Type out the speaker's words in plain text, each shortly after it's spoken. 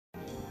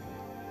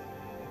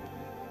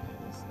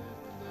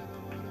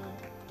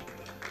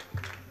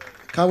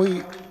Can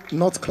we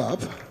not clap?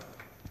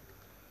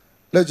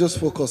 Let's just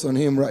focus on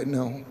him right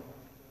now.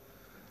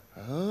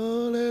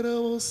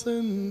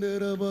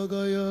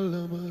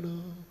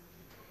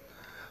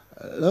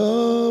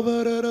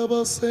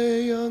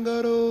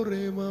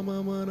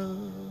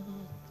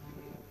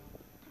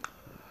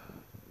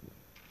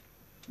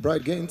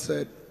 Bright Gain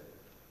said,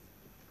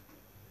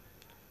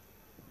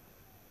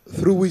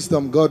 through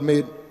wisdom God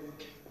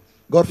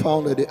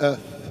founded the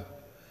earth.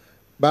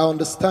 By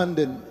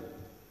understanding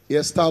he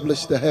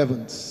established the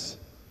heavens.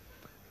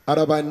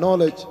 And by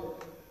knowledge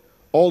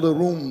all the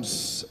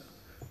rooms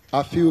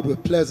are filled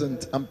with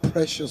pleasant and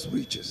precious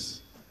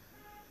riches.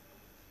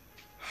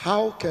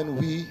 How can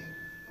we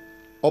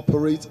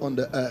operate on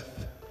the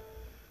earth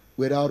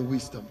without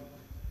wisdom,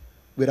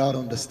 without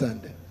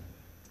understanding,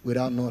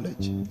 without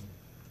knowledge?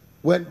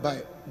 When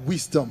by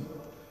wisdom,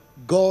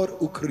 God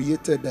who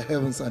created the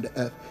heavens and the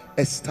earth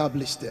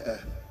established the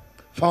earth,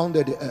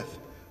 founded the earth.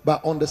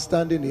 By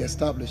understanding, he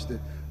established it.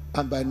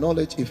 And by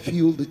knowledge, he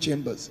filled the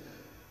chambers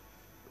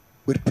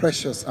with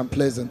precious and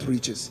pleasant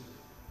riches.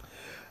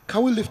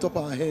 Can we lift up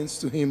our hands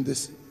to him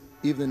this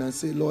evening and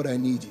say, Lord, I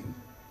need you.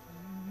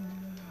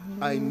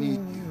 I need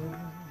you.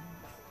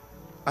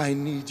 I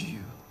need you.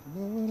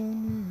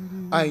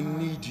 I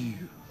need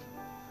you.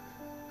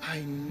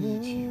 I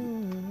need you.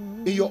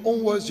 In your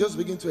own words, just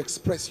begin to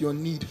express your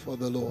need for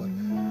the Lord.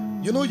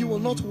 You know you will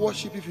not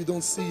worship if you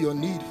don't see your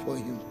need for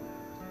him.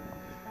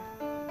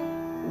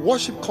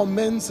 Worship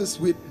commences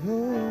with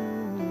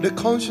the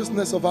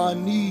consciousness of our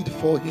need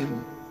for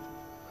him.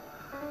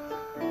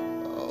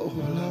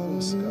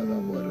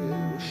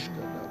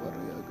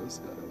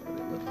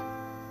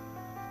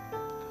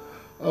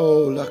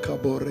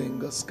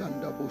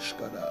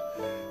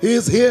 He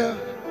is here.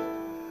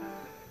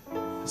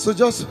 So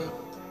just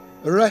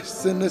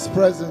rest in his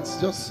presence.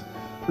 Just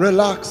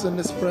relax in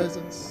his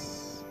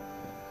presence.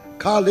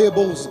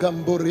 Kalebos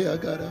Gamboria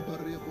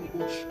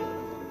Garabarebosh.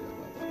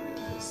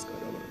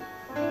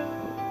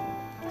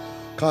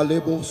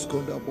 Kalebos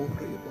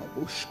Kondaboreba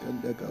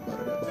Bushkanda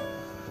Gabareba.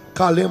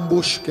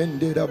 Kalembush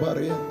Kendera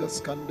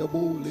Barengas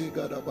Kandabule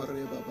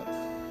Garabareba.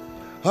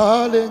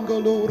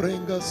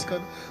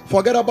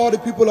 Forget about the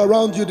people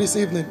around you this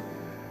evening.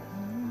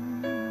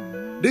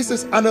 This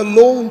is an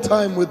alone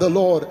time with the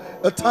Lord.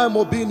 A time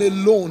of being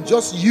alone.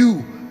 Just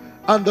you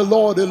and the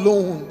Lord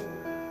alone.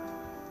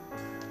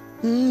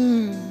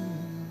 Oh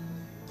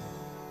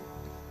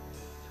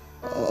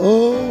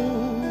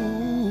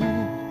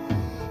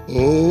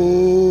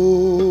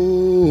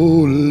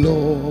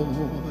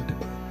Lord,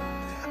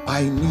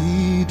 I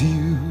need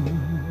you.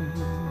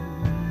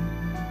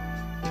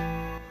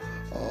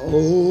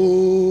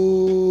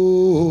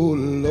 Oh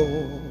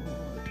Lord,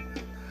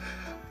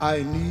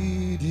 I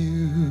need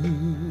you.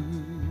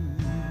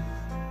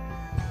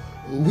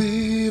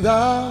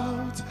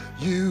 Without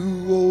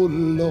you, oh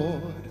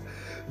Lord,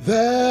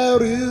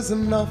 there is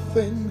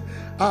nothing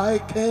I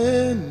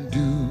can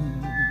do.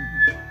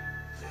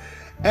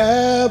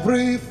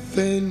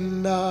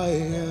 Everything I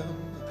am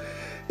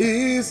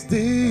is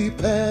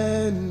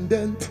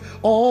dependent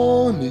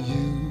on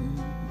you.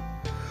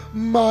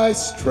 My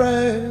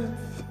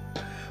strength,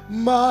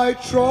 my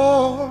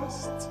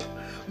trust,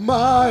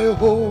 my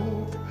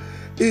hope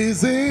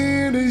is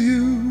in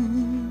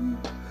you.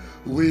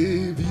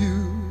 With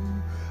you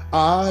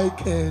I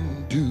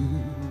can do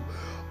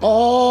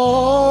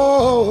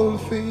all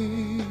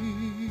things.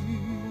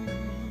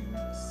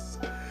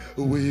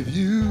 With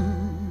you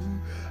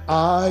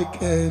I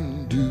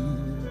can do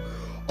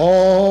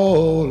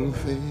all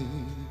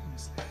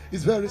things.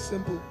 It's very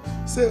simple.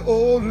 Say,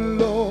 oh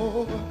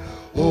Lord,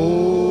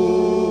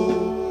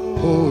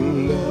 oh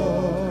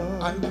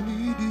Lord, I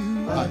need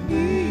you. I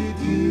need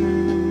you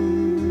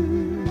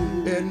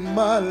in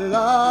my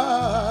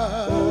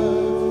life.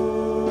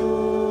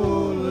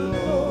 Oh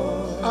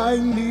Lord, I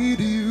need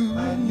you.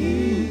 I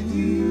need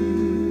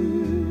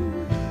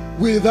you.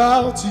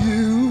 Without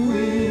you,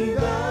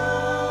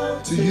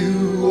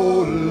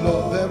 oh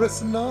Lord, there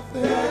is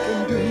nothing I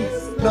can do.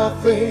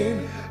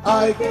 Nothing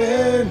I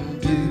can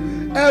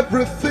do.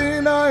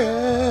 Everything I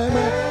am,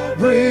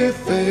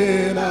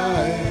 everything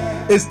I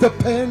am is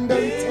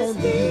dependent on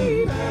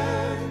you.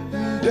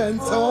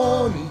 Dependent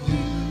on you.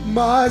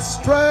 My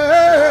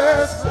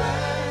strength,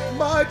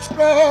 my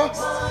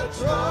trust,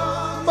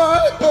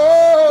 my hope.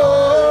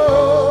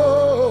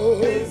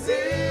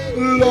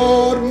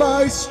 Lord,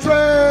 my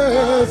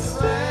strength,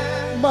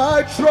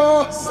 my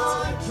trust,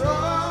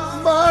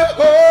 my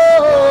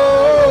hope.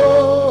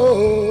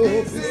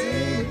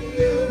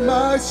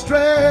 My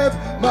strength,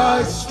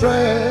 my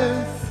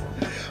strength,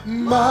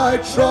 my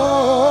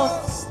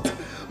trust,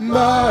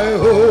 my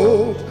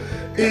hope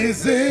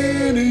is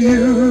in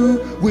you.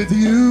 With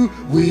you,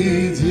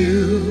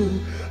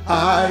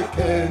 I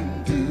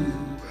can do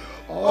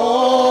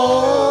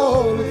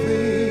all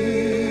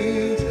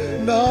things.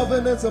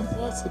 Nothing is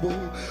impossible.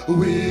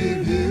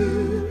 With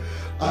you,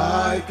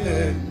 I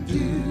can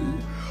do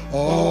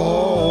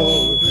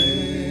all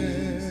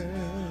things.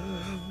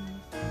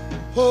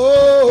 Oh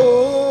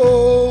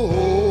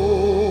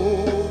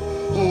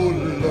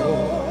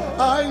Lord,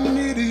 I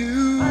need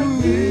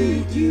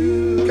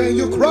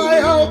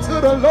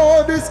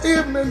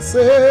and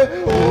say,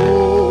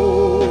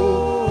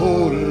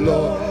 oh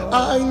Lord,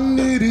 I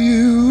need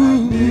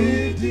you.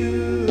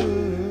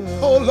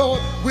 Oh Lord,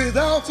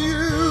 without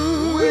you,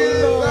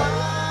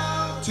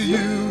 to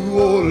you,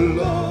 oh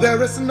Lord,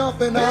 there is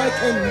nothing I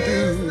can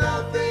do.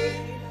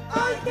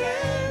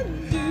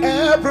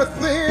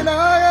 Everything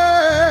I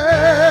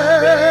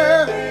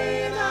am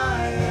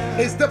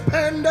is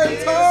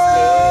dependent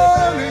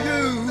on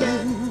you.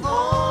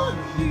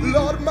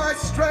 Lord, my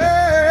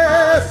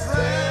strength,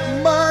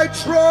 my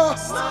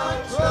trust,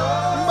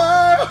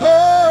 my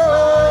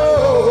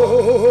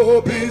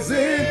hope is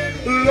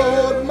in.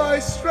 Lord, my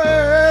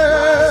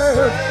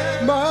strength,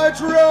 my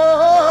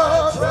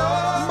trust,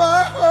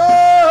 my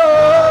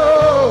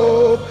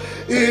hope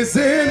is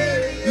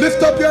in.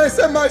 Lift up your hands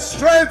and say, my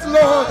strength,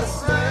 Lord,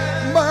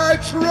 my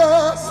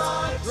trust,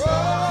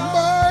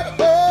 my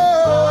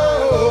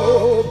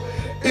hope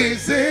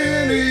is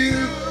in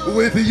you.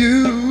 With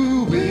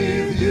you,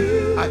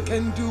 I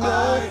can do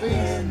all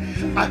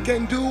things. I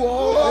can do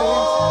all things.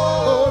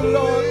 Oh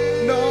Lord,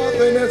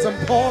 nothing is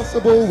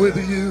impossible with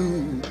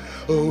you.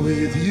 Oh,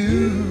 with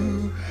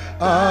you,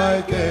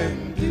 I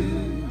can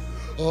do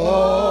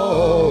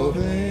all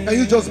things. And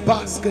you just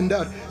bask in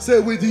that. Say,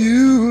 with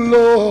you,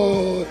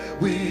 Lord,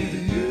 with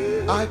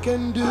you, I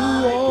can do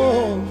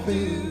all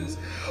things.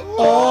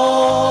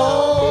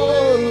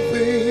 All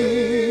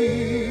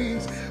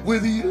things.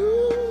 With you,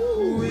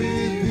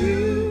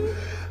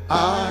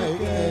 I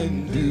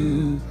can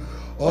do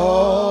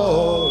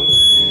all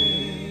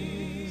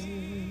things.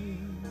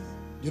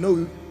 You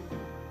know,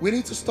 we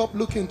need to stop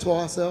looking to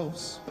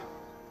ourselves.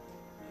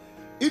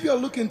 If you're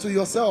looking to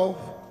yourself,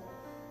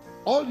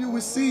 all you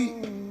will see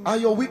are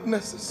your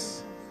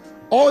weaknesses.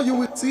 All you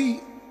will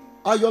see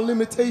are your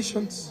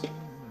limitations.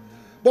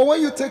 But when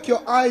you take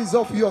your eyes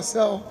off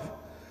yourself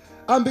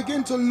and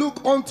begin to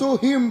look unto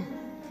Him,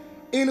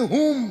 in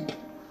whom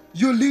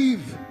you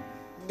live,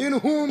 in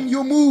whom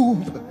you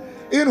move,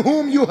 in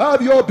whom you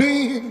have your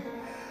being,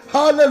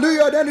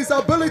 hallelujah, then His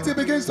ability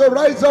begins to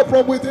rise up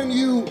from within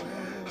you.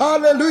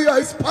 Hallelujah,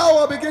 His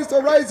power begins to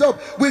rise up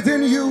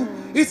within you.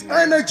 His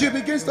energy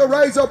begins to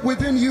rise up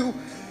within you.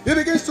 He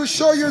begins to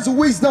show you His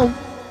wisdom.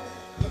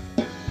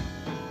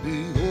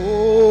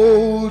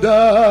 Behold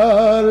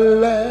the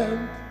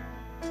Lamb,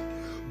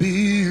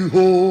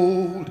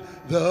 behold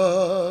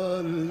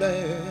the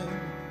Lamb,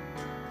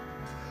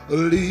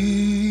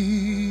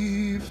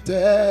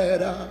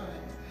 lifted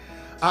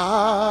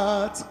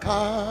at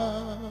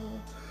Calvary.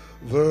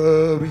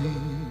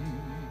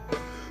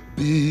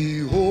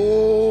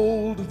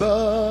 Behold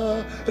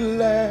the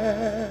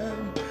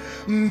Lamb,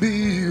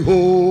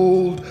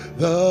 behold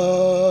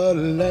the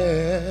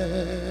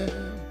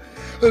Lamb,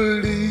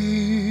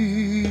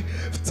 lifted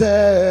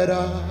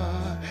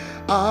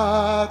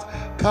at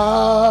Calvary.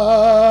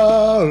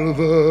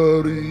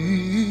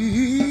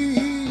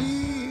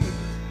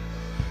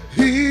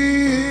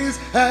 He's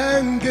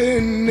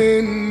hanging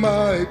in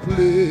my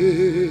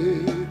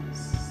place.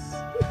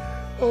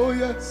 Oh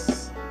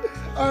yes,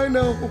 I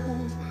know.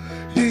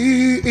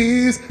 He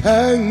is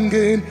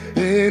hanging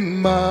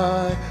in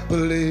my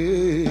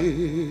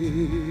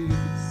place.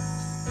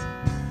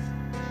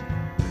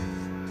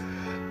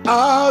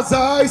 As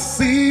I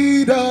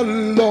see the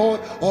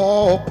Lord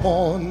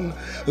upon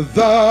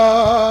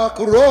the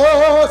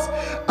cross,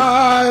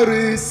 I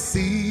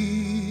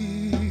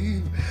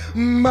receive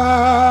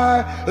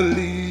my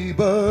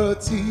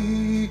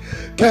liberty.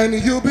 Can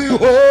you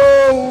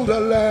behold the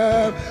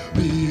Lamb?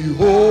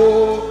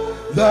 Behold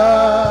the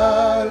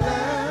Lamb.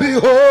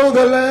 Behold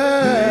the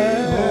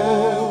Lamb,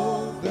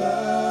 behold the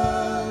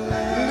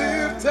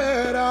Lamb,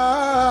 lifted up.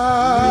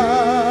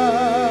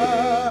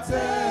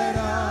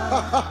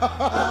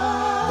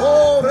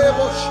 Oh,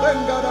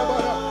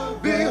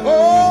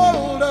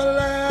 behold the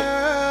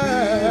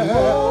Lamb.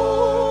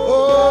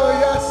 Oh,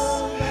 yes,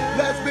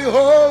 let's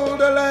behold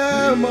the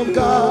Lamb of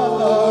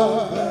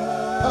God,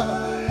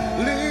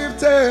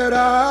 lifted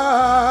up.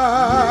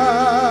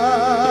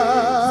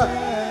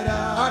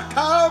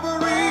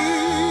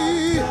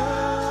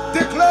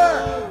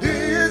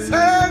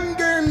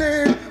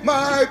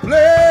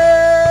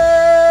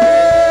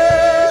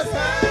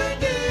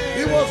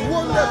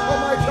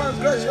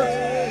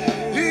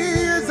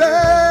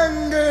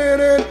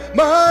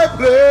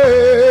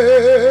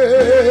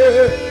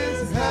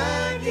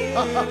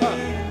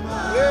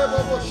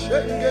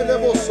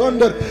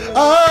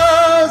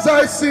 As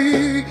I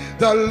see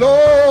the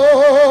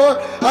Lord,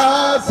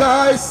 as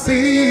I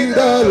see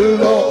the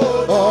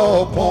Lord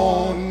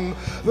upon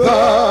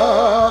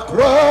the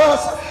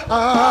cross,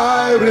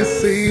 I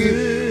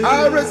receive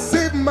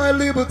my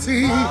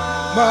liberty,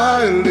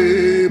 my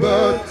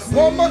liberty.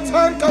 One more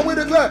time, can we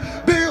declare,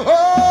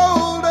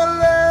 behold the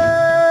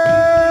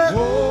Lamb,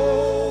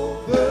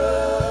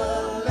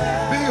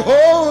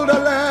 behold the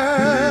Lamb.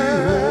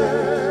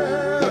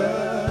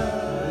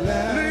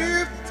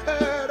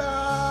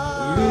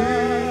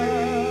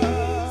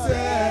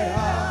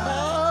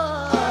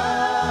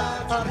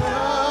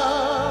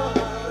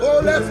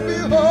 Let's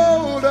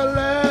behold the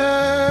Lamb.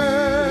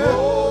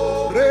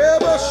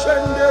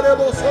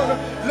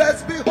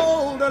 Let's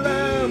behold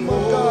Lamb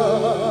of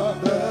God.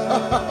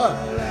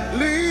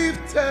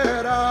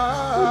 Lifted up.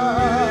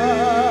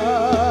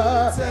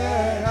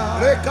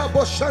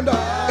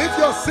 If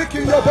you're sick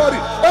in your body,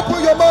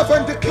 open your mouth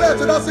and declare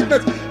to that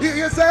sickness, He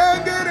is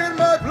hanging in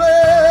my place.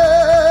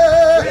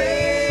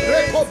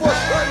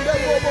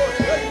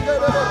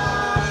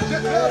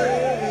 Declare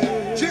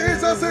it.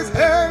 Jesus is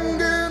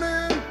hanging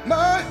in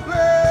my place.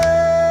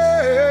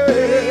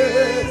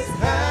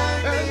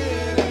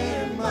 Hanging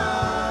in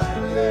my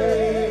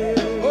place.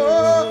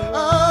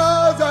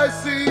 Oh, as I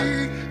see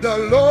the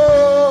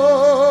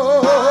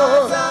Lord,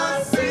 as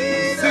I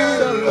see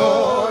the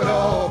Lord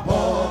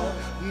upon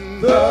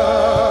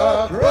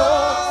the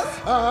cross,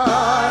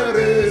 I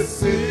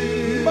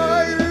receive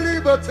my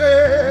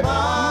liberty,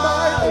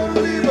 my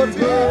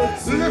liberty.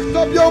 Lift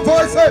up your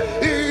voice, say,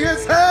 He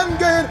is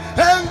hanging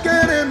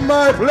in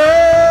my place.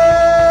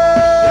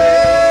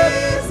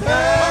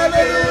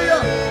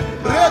 Hallelujah.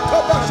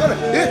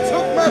 He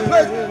took my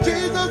place.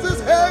 Jesus is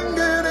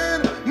hanging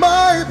in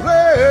my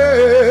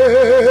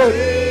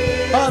place.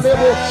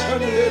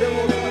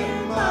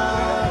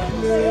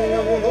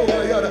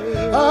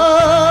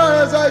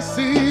 As I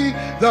see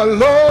the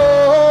Lord,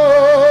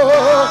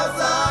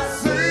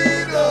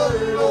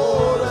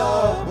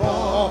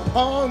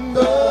 upon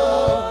the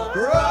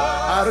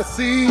cross,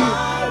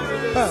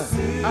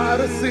 I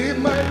receive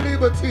my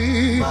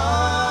liberty,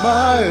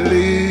 my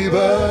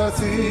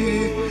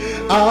liberty.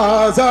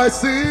 As I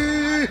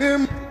see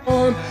Him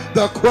on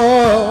the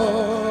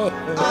cross,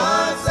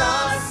 as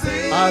I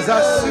see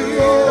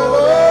the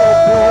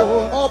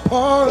Lord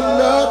upon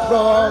the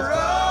cross,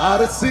 I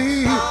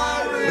receive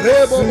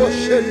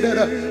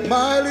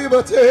my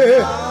liberty.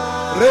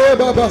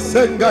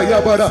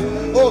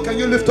 Oh, can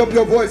you lift up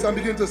your voice and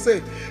begin to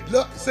say,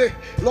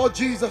 Lord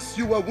Jesus,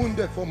 you were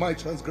wounded for my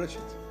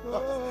transgressions.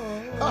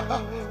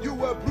 You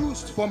were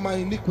bruised for my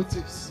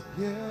iniquities.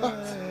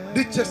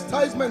 The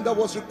chastisement that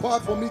was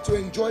required for me to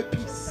enjoy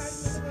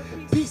peace.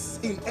 Peace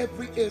in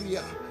every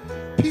area.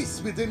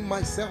 Peace within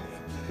myself.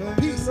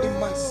 Peace in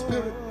my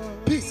spirit.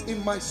 Peace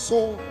in my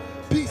soul.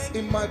 Peace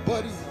in my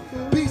body.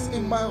 Peace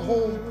in my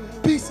home.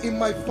 Peace in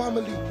my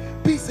family.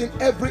 Peace in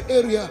every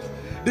area.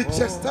 The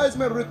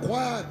chastisement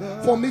required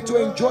for me to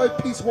enjoy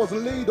peace was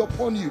laid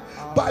upon you.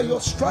 By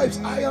your stripes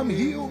I am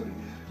healed.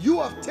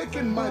 You have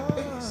taken my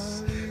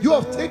place. You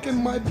have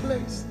taken my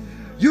place.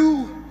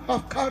 You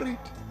have carried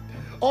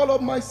all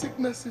of my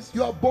sicknesses.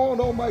 You have borne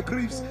all my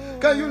griefs.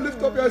 Can you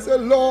lift up your hand and say,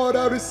 Lord,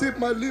 I receive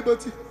my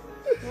liberty.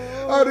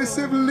 I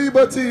receive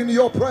liberty in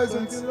your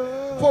presence.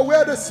 For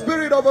where the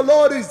Spirit of the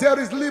Lord is, there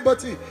is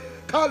liberty.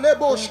 We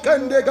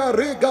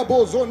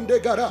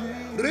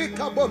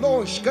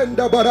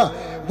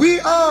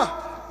are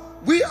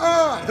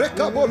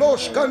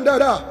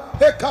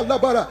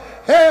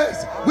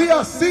yes, we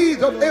are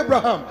seeds of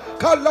Abraham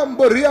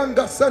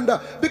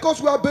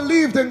because we are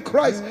believed in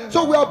Christ.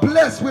 So we are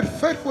blessed with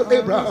faithful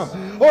Abraham.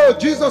 Oh,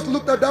 Jesus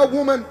looked at that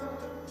woman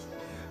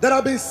that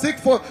have been sick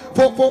for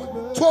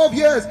 12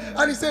 years,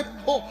 and He said,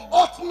 oh,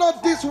 ought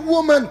not this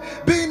woman,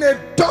 being a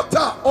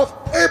daughter of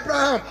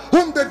Abraham,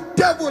 whom the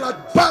devil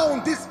had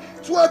bound these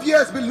 12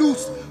 years, be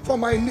loosed from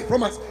my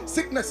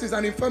sicknesses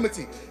and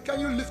infirmity? Can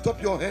you lift up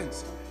your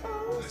hands?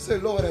 I say,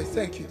 Lord, I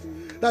thank you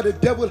that the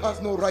devil has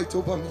no right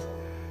over me.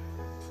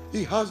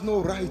 He has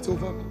no right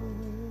over me.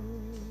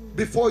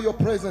 Before your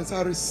presence,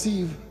 I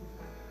receive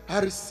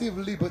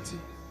liberty.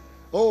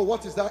 Oh,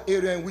 what is that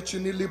area in which you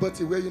need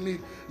liberty, where you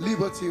need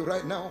liberty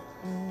right now?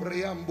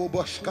 You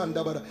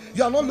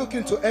are not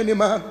looking to any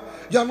man.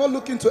 You are not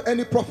looking to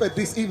any prophet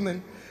this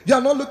evening. You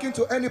are not looking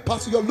to any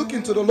pastor. You are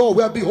looking to the Lord.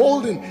 We are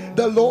beholding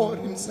the Lord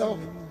Himself.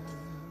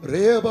 As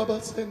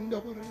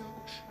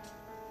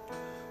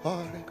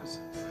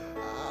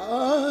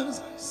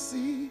I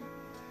see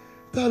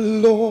the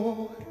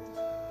Lord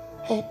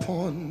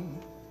upon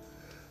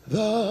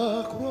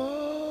the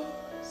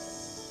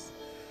cross,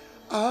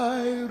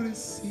 I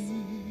receive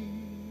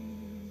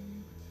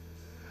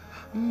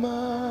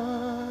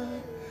my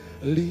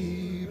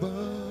liberty.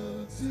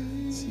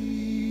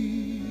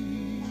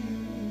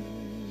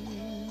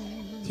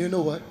 Do you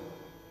know what?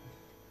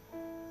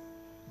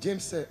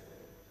 James said,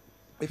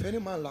 if any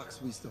man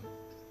lacks wisdom,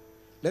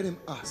 let him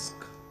ask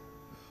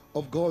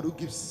of God, who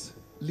gives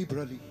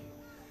liberally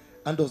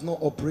and does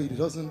not upbraid. He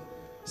doesn't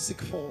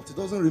seek fault. He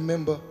doesn't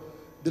remember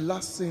the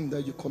last sin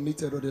that you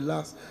committed or the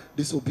last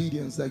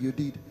disobedience that you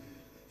did.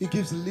 He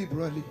gives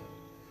liberally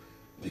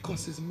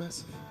because He's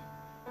merciful.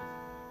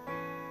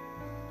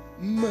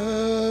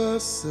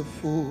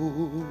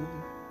 Merciful.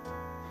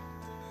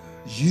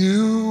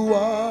 You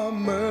are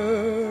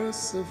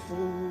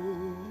merciful,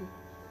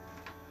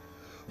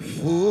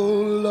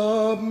 full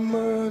of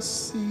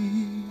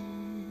mercy.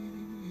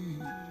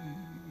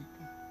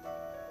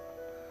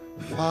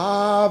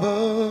 Father,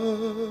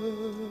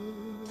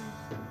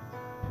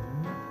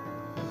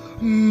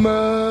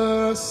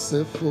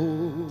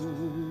 merciful.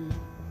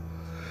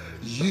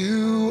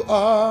 You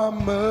are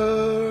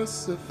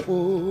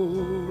merciful,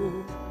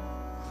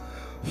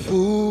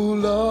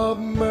 full of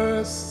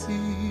mercy.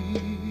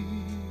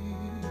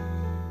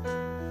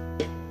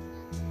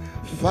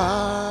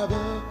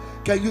 Father,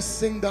 can you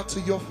sing that to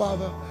your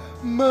Father?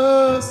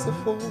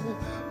 Merciful,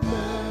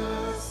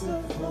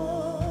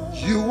 merciful.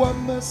 You are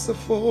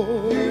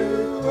merciful.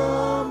 You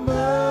are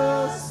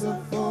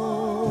merciful.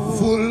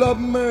 Full of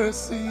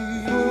mercy.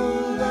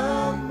 Full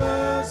of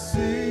mercy.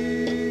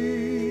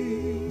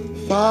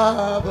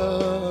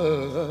 Father,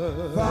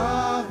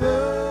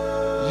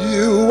 Father,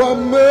 you are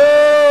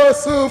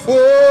merciful.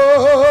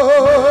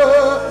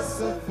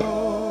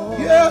 Merciful.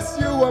 Yes,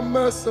 you are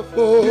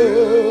merciful.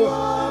 You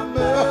are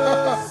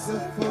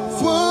merciful.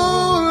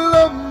 Full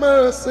of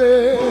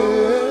mercy.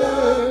 Full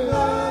of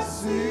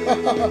mercy.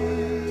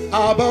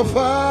 Abba,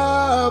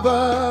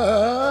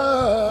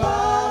 Father.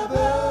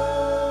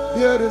 Father.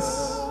 Hear this.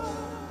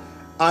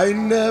 I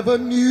never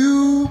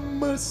knew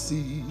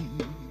mercy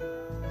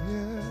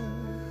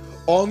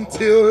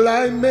until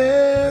I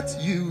met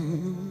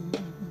you.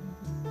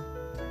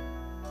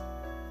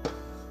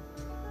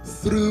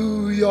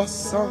 Through your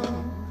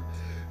Son,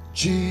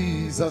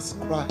 Jesus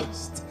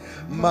Christ,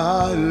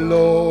 my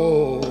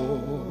Lord.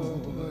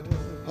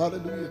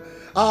 Hallelujah.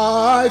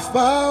 I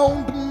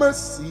found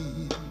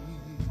mercy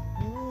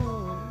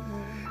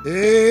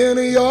in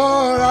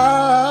your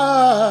eyes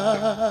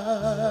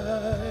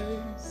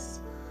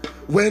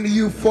when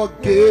you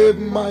forgave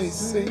my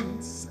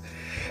sins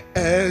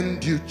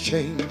and you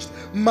changed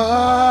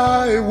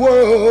my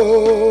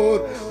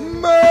world.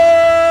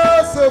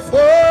 Merciful,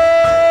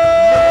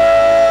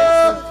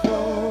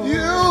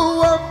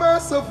 you are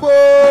merciful,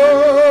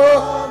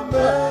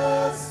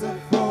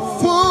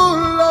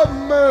 full of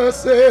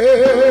mercy.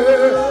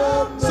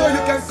 So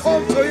you can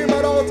come to him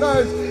at all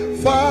times.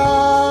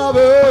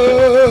 Father,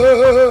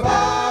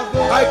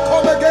 I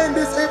come again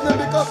this evening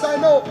because I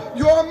know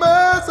you are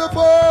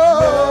merciful.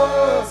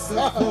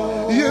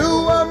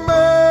 You are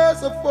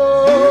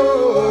merciful.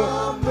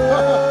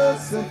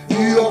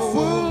 You are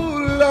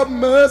full of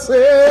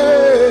mercy.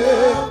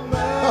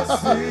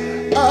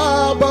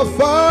 Abba,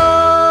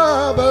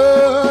 Father.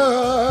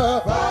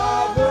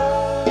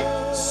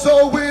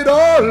 So with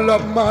all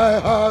of my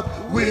heart,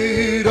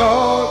 with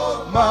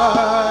all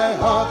my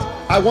heart,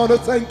 I want to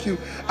thank you.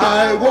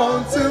 I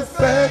want to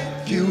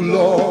thank you,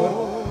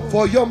 Lord,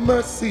 for your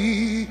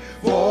mercy,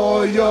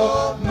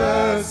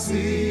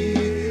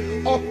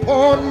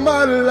 upon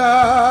my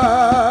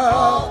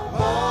life.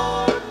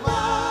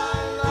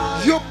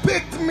 You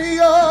picked me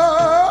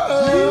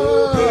up,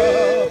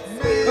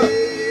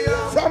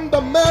 from the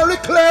merry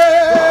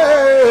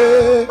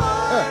clay,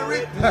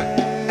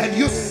 and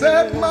you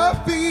set my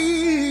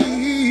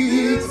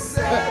feet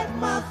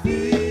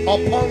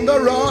upon the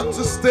rock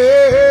to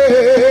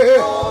stay.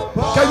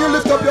 Can you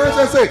lift up your hands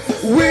and say,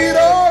 with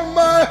all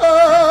my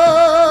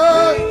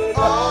heart,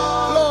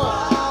 Lord,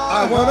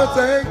 I want to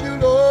thank you,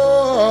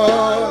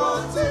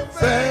 Lord.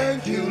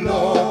 Thank you,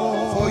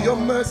 Lord, for your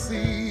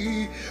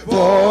mercy,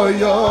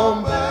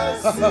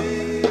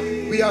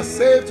 We are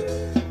saved.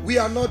 We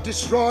are not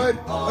destroyed.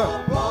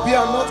 We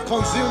are not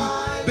consumed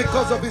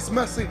because of his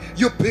mercy.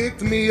 You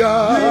picked me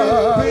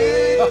up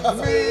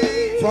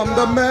from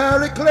the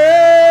merry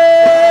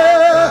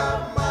clay,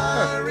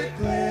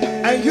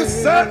 and you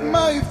set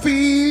my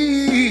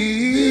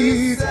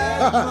feet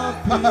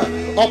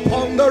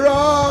upon the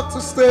rock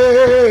to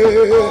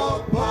stay.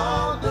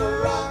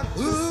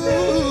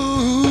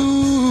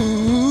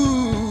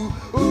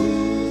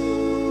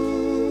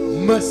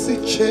 Mercy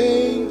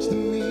changed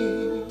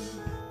me,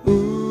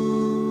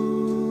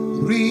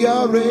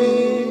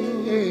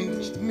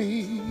 rearranged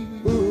me.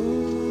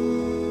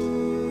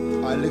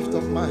 I lift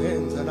up my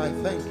hands and I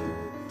thank you,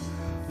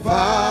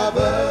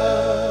 Father.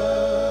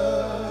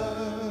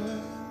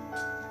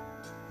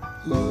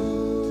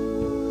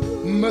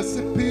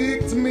 Mercy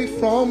picked me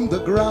from the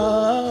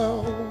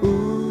ground.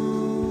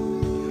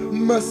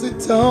 Mercy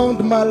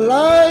turned my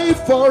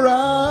life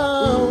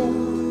around.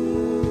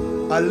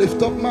 I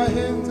lift up my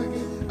hands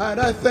again and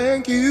I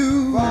thank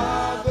you,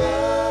 Father.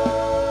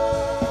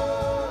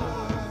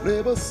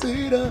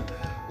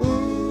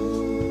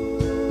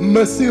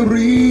 Mercy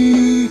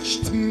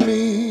reached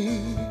me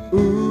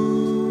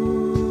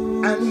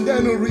and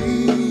then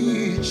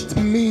reached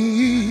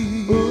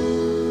me.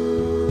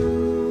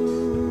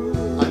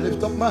 I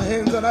lift up my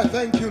hands and I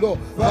thank you, Lord.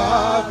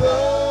 Father,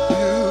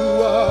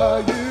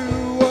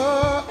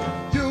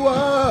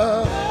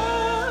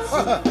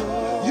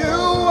 you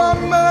are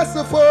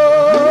merciful,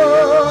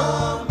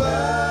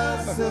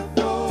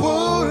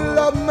 full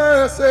of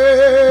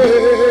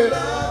mercy.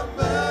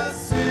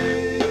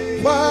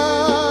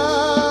 Father,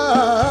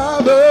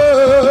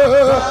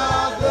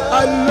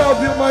 I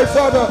love you, my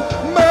Father.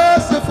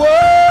 Merciful,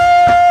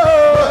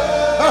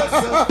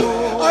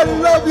 I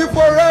love you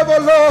forever,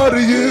 Lord.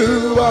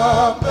 You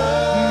are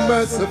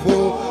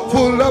merciful,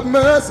 full of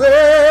mercy.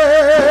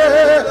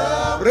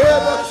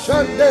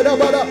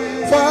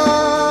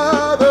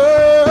 Father,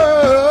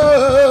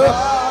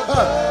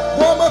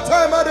 one more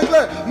time I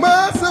declare,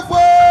 merciful.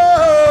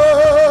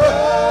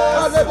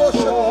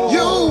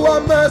 You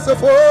are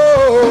merciful.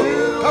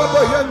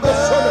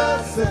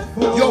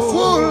 You're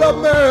full of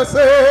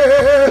mercy.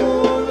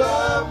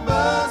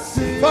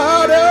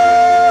 Father,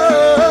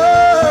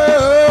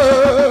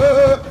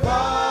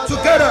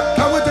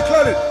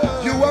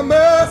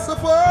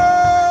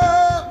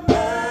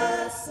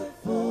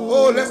 merciful.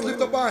 Oh, let's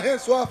lift up our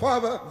hands to our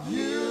Father.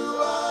 You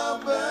are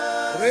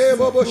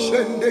merciful.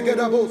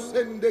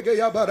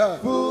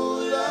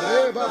 Full of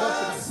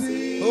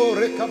mercy. Oh,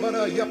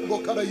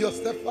 your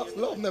steadfast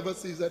love never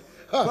ceases.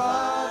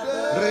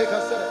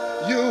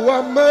 You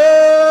are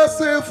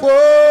merciful.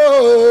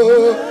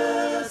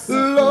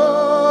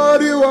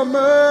 Lord, you are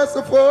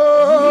merciful.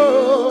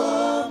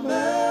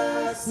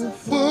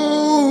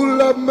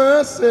 Full of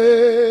mercy.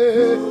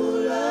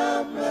 Full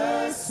of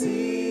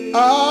mercy.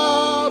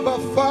 Abba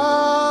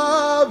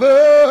Father.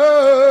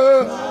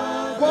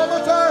 One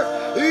more time.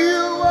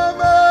 You are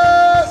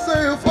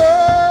merciful.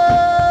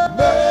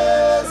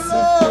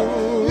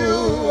 You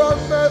are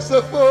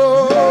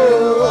merciful.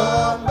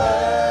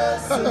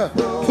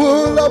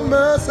 Full of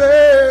mercy.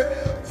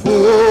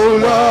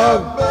 Full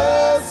of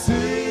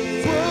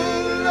mercy.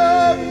 Full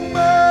of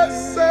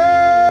mercy.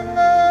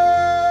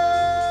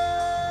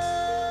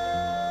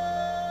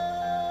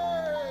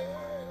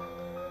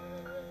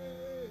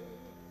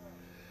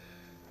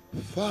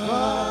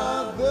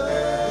 Father,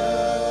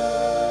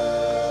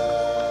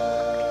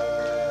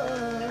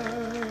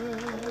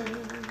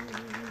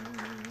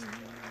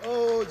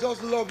 oh,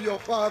 just love your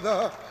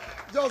Father.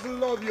 Just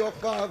love your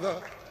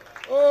Father.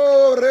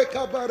 Oh,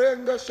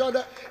 Rekabarenga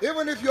Shada.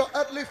 Even if your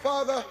earthly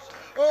father,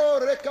 oh,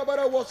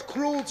 Rekabara, was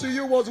cruel to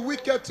you, was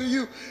wicked to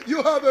you,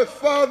 you have a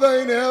Father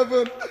in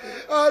heaven.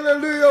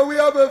 Hallelujah. We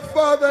have a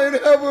Father in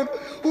heaven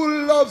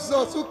who loves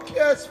us, who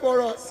cares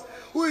for us,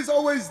 who is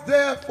always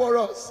there for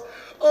us.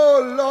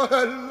 Oh, Lord,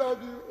 I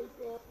love you.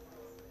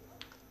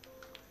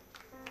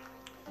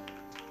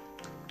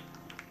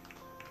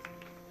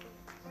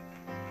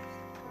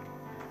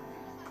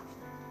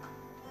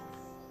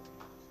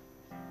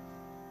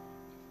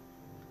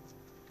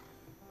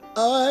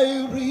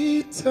 I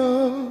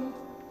return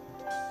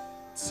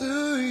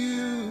to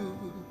you.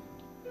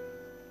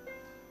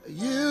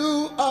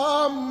 You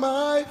are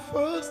my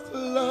first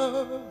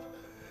love.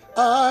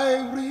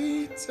 I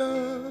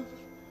return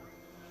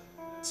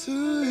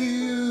to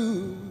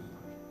you,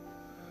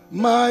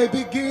 my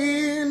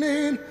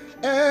beginning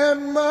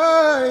and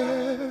my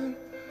end.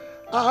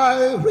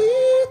 I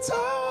return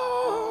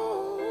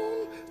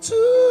to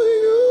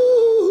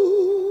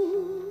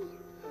you,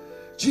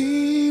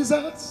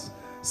 Jesus,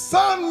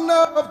 Son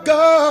of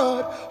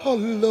God,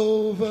 all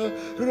over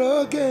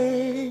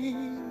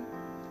again.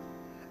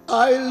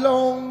 I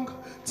long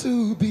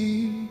to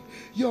be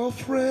your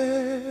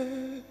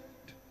friend.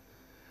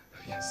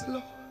 Yes,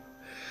 Lord.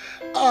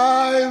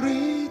 I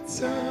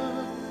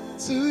return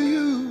to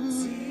you.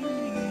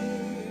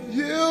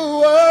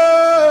 You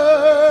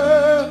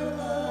are,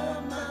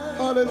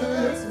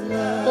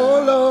 hallelujah.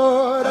 Oh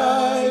Lord,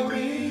 I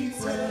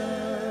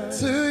return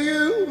to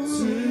you,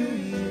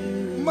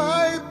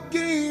 my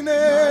beginning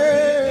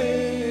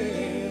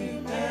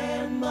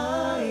and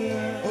my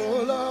end.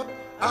 Oh Lord,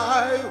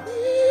 I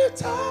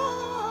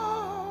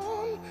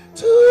return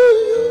to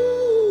you,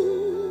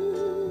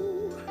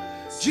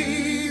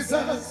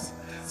 Jesus,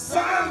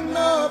 Son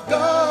of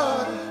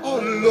God,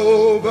 all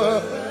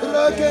over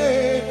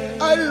again.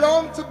 I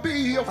long to be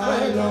your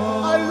friend.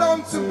 I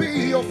long to be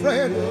your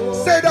friend.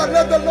 Say that,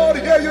 let the Lord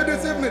hear you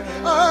this evening.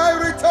 I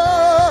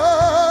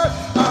return.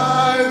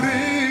 I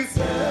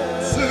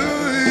return to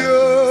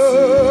you.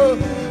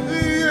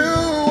 You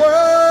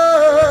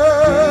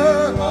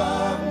were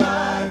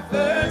my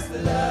first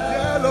love.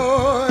 Yeah,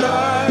 Lord,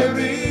 I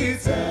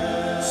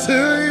return to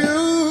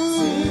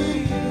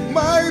you,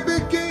 my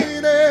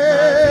beginning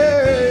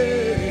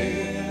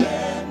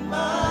and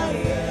my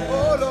end.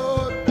 Oh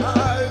Lord, I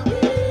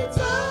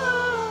return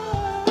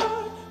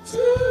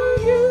to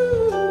you,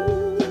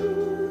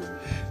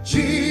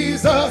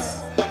 Jesus,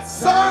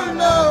 Son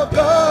of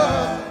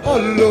God,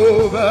 all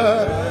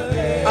over.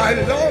 I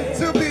long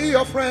to be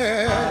your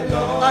friend.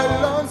 I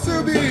long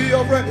to be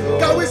your friend.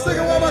 Can we sing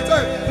it one more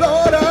time?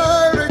 Lord,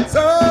 I return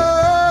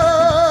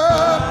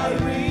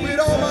with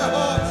all my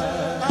heart.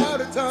 I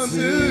return to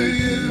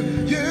you.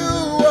 You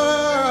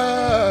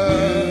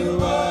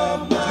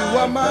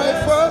are my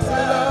first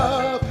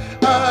love.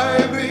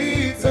 I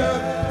return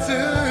to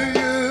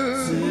you,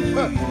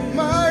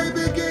 my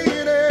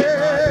beginning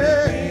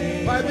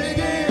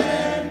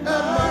and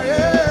my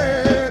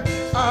end.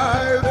 I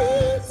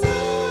return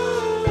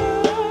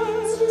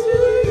to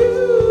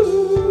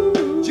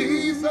you,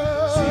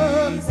 Jesus,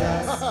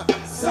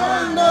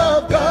 Son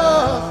of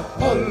God,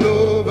 all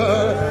over.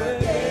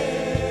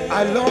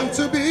 I long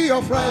to be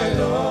your friend.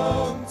 I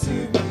long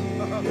to be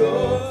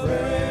your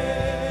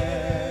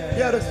friend.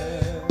 Hear this.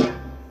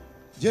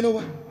 You know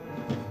what?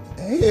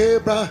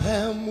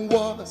 Abraham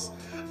was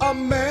a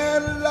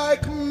man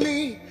like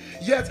me,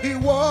 yet he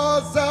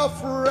was a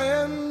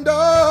friend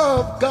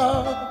of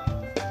God.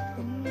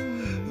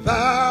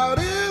 That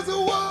is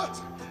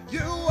what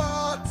you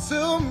are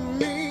to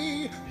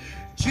me,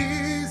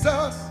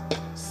 Jesus,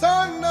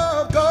 Son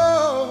of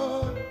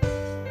God.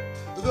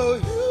 Though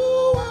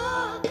you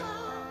are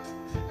God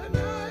and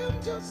I am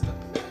just a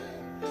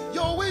man,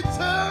 your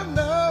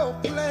eternal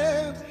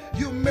plan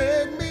you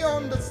made me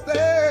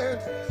understand.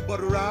 But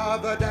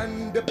rather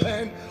than depend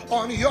stand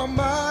on your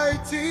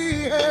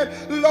mighty hand.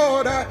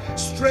 Lord, I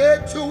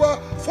strayed to a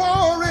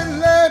foreign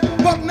land,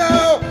 but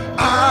now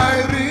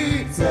I return.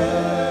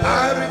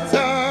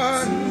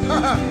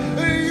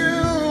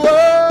 You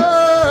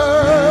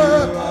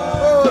are,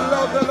 oh,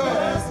 love the Lord.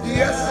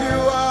 Yes, you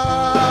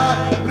are.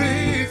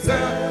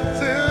 Return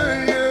to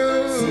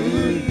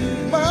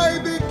you. My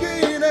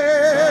beginning.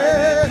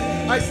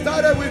 I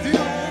started with you.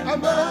 I'm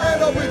gonna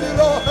end up with you,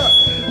 Lord.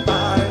 I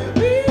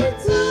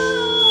return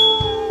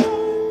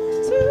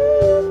to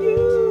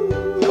you.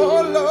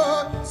 Oh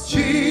Lord,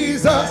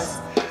 Jesus,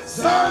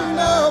 Son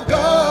of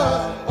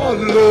God,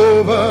 all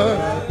over.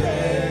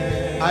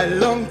 I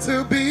long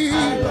to be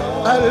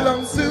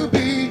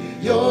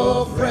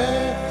your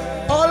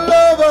friend all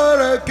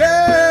over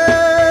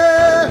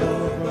again.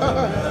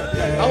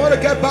 I want to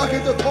get back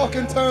into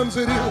talking terms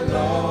with you.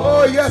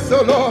 Oh yes,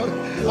 oh Lord.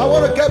 I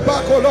want to get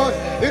back, oh Lord,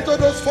 into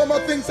those former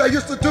things I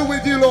used to do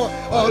with you, Lord.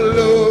 All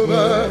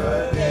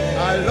over.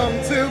 I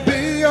long to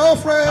be your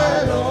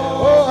friend.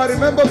 Oh, I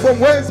remember from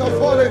whence I'm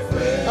falling.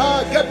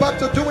 I get back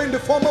to doing the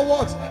former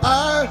works.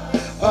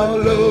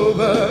 All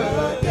over.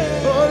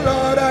 Oh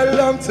Lord, I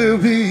long to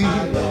be.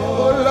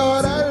 Oh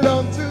Lord, I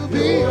long to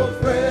be your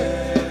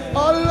friend.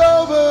 All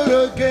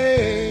over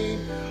again.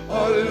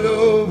 All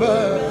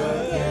over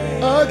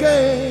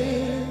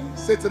again.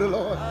 Say to the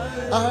Lord,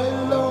 I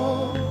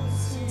long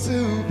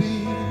to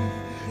be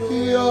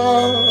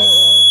your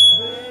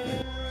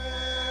friend.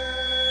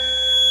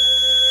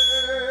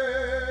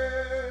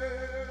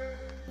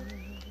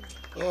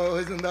 Oh,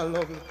 isn't that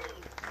lovely?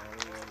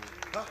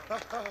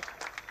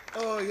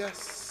 Oh,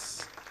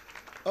 yes.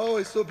 Oh,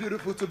 it's so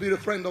beautiful to be the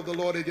friend of the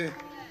Lord again.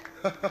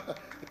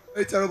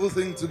 A terrible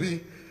thing to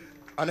be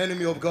an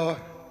enemy of God.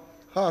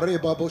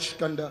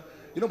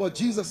 You know what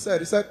Jesus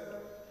said? He said,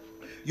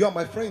 you are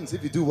my friends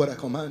if you do what I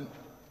command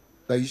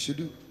that you should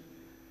do.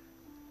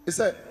 He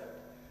said,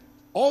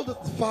 all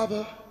that the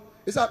Father,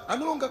 he said, I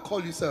no longer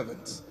call you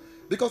servants,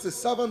 because a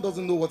servant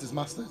doesn't know what his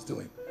master is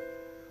doing.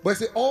 But he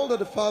said, all that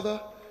the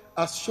Father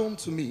has shown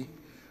to me,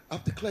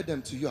 I've declared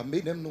them to you, I've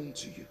made them known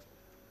to you.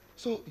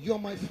 So you're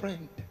my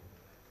friend.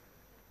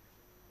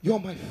 You're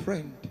my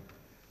friend.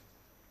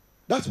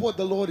 That's what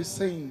the Lord is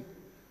saying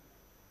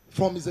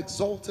from his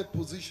exalted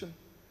position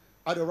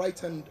at the right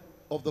hand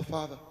of the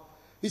Father.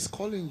 He's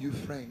calling you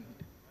friend.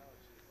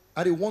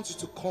 And he wants you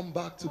to come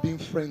back to being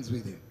friends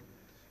with him.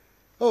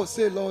 Oh,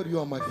 say, Lord, you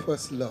are my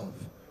first love.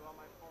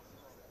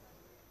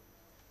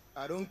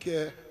 I don't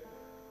care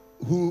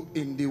who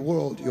in the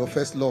world your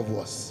first love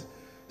was.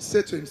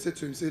 Say to him,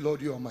 say, Lord,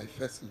 you are my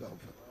first love.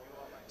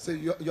 Say,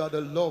 you are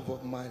the love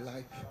of my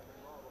life.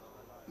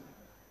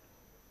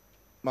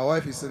 My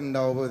wife is sitting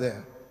down over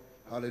there.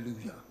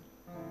 Hallelujah.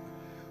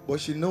 But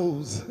she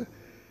knows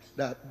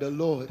that the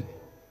Lord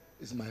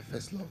is my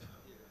first love.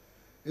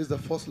 He's the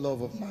first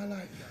love of my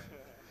life.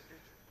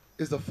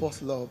 Is the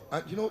first love.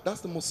 And you know,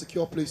 that's the most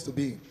secure place to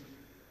be.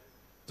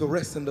 To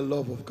rest in the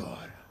love of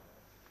God.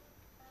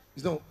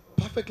 You know,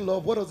 perfect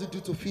love, what does it do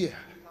to fear?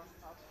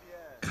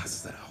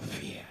 Cast out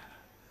fear.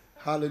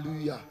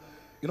 Hallelujah.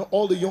 You know,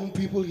 all the young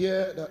people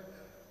here that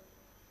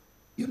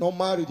you're not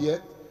married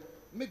yet,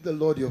 make the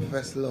Lord your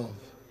first love.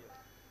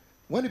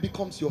 When it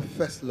becomes your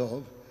first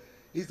love,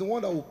 he's the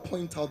one that will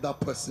point out that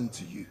person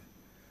to you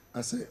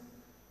and say,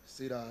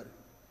 see that?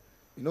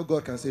 You know,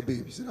 God can say,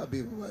 babe, you see that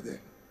babe over there?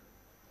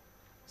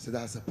 So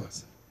that's the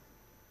person.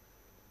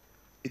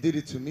 He did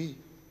it to me.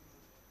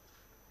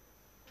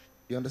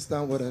 You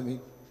understand what I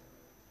mean?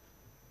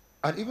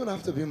 And even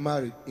after being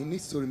married, it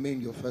needs to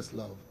remain your first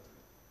love.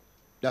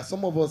 There are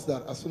some of us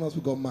that as soon as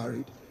we got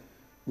married,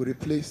 we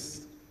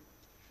replaced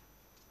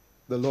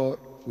the Lord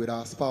with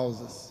our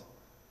spouses.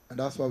 And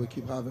that's why we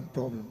keep having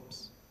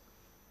problems.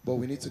 But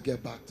we need to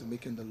get back to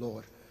making the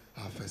Lord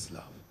our first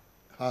love.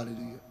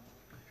 Hallelujah.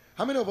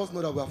 How many of us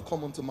know that we have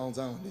come onto Mount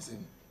Zion this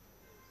evening?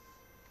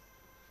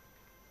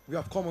 We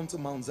have come onto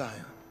Mount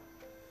Zion,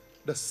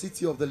 the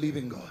city of the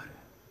living God.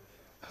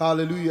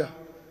 Hallelujah.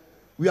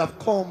 We have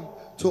come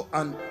to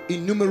an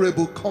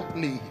innumerable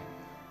company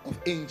of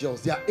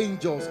angels. There are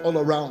angels all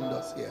around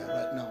us here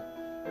right now.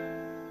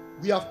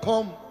 We have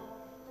come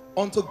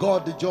unto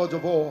God, the judge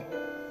of all.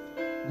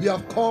 We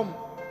have come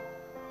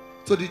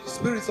to the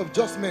spirits of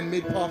just men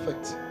made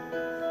perfect.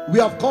 We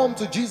have come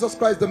to Jesus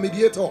Christ, the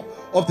mediator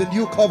of the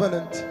new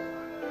covenant.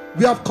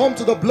 We have come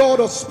to the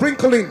blood of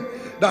sprinkling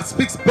that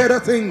speaks better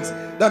things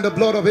than the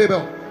blood of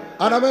Abel.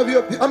 And how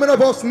many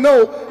of us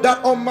know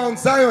that on Mount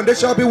Zion there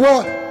shall be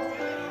what?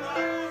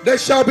 There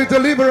shall be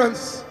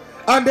deliverance.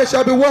 And there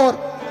shall be what?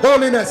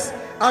 Holiness.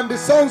 And the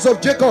sons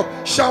of Jacob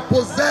shall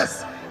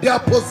possess their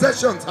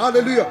possessions.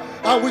 Hallelujah.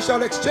 And we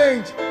shall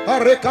exchange.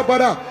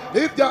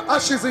 If there are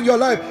ashes in your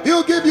life,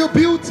 he'll give you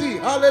beauty.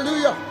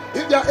 Hallelujah.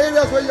 If there are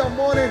areas where you're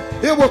mourning,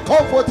 he will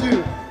comfort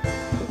you.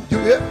 You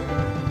hear?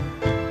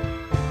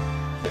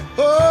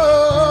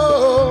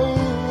 Oh,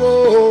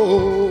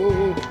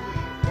 oh,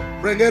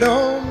 oh, bring it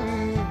on.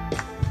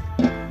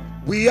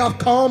 We have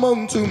come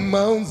unto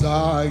Mount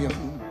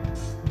Zion,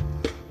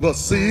 the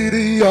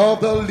city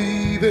of the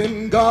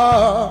living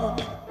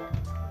God.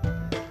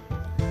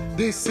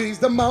 This is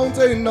the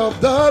mountain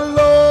of the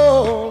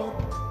Lord,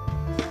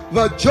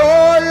 the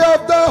joy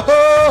of the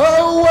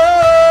whole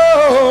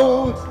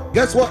world.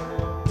 Guess what?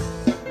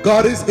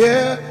 God is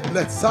here.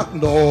 Let's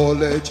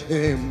acknowledge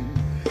him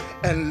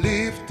and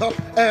lift up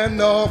an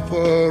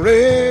offering.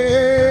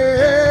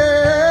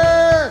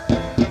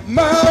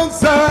 Mount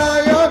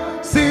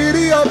Zion,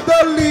 city of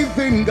the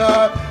living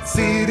God,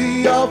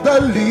 city of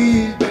the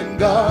living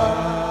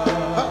God.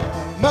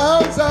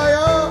 Mount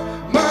Zion,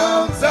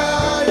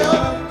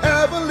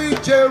 heavenly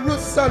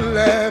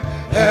Jerusalem,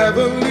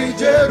 heavenly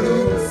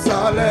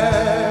Jerusalem.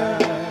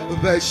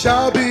 There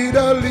shall be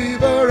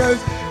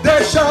deliverance,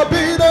 there shall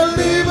be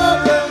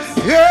deliverance.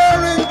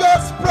 Here in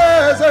God's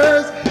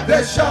presence,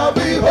 there shall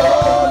be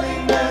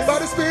holiness. By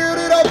the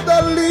Spirit of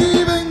the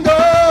living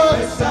God,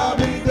 there shall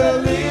be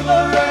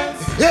deliverance.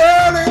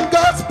 Here in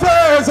God's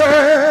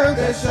presence,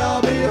 there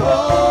shall be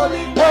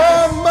holiness.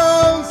 On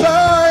Mount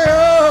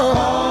Zion,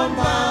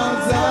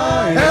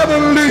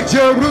 heavenly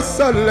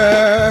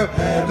Jerusalem.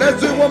 Let's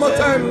do it one more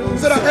time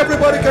so that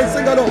everybody can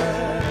sing along.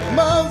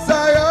 Mount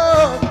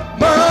Zion,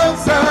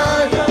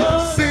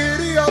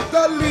 city of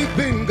the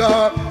living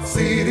God,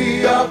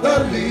 city of the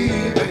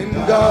living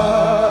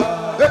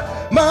God.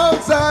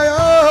 Mount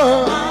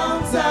Zion,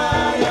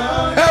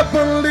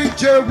 heavenly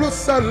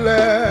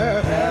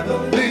Jerusalem,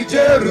 heavenly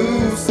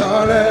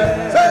Jerusalem.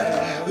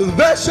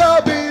 There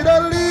shall be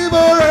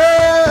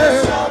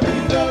deliverance,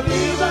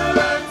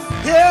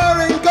 here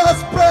in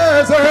God's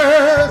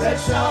presence. There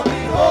shall be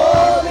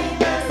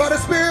holiness, by the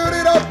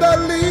Spirit of the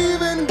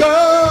living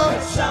God.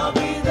 There shall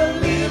be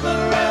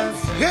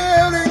deliverance,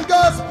 here in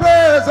God's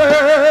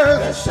presence.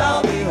 There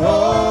shall be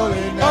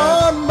holiness.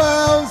 On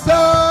Mount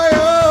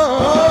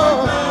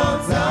Zion,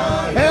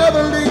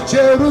 heavenly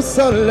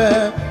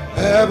Jerusalem,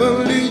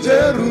 heavenly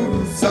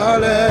Jerusalem.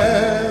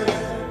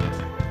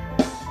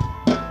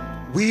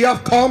 We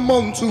have come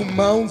unto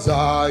Mount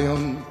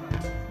Zion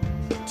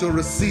to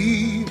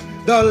receive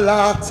the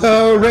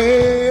latter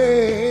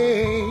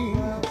rain,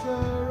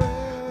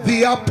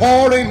 the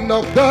outpouring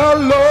of the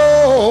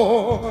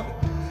Lord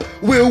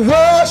will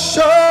wash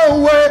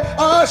away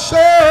our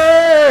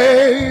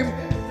shame.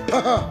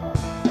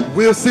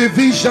 We'll see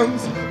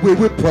visions, we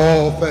will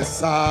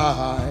prophesy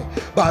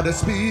by the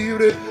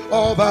Spirit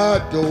of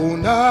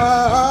Adonai.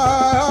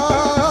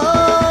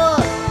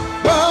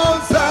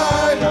 Mount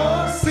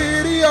Zion,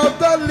 city of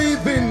the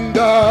living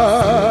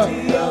God.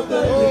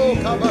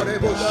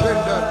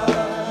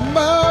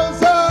 Mount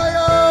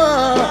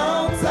Zion,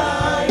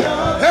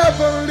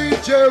 heavenly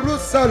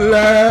Jerusalem.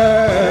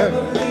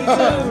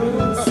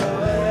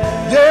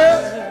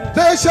 Yeah,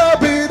 there shall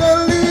be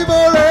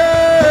deliverance,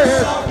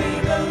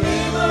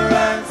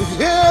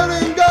 here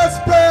in God's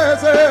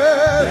presence.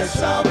 There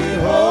shall be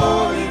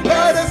holiness,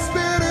 by the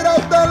Spirit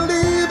of the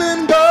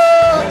living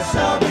God. There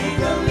shall be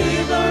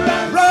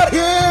deliverance, right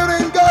here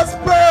in God's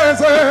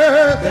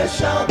presence. There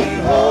shall be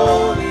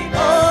holiness.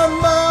 On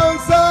Mount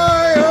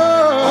Zion,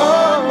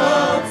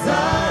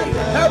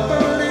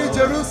 heavenly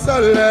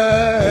Jerusalem,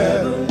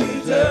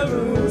 heavenly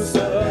Jerusalem.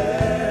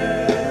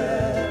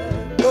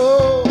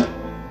 Oh,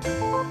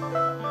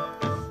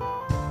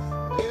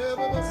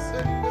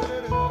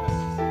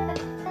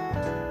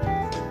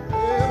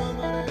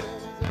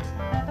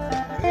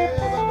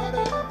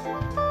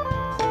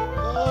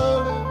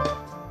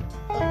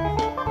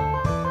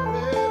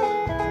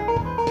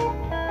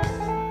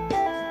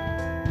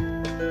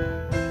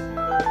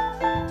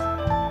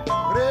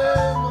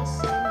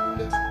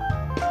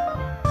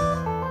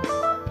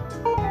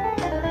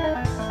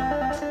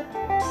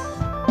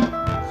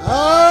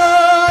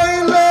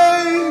 I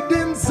laid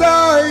in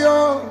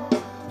Zion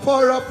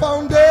for a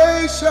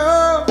foundation,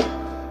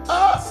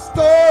 a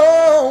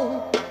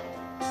stone,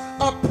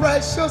 a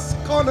precious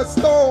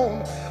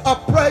cornerstone, a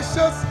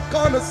precious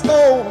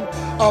cornerstone,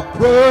 a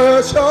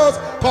precious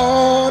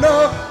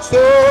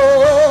cornerstone.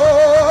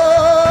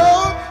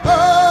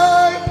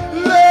 I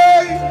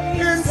lay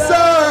in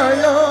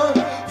Zion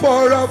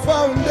for a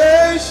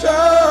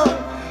foundation,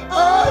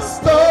 a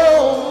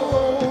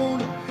stone.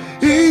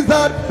 He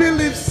that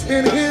believes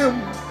in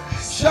him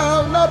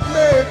shall not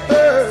make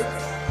haste,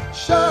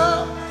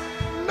 shall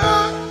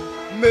not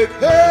make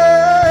haste.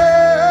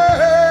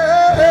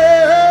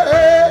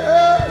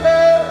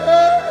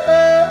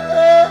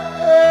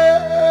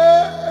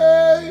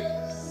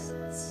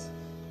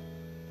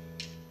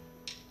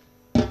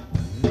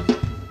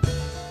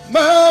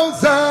 Mount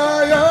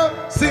Zion,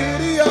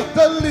 city of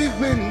the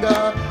living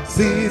God,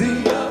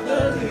 city of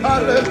the living God.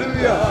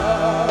 Hallelujah.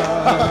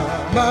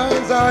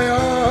 Mount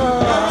Zion,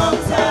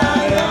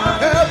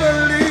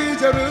 heavenly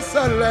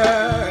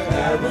Jerusalem,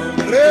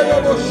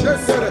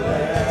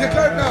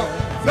 declare now,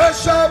 there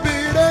shall be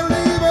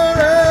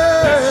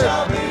deliverance,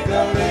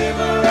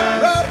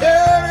 right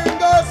here in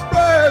God's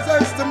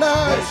presence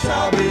tonight. There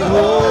shall be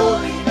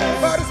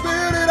holiness, by the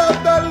Spirit of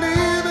the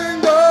living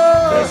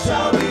God. There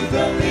shall be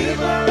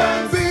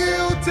deliverance,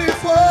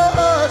 beautiful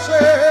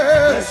ashes.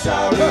 There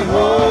shall be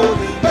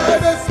holiness, by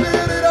the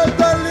Spirit of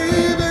the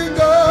living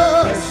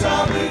God. There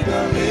shall be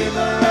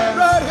deliverance,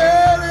 right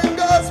here in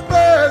God's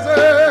presence.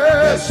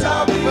 There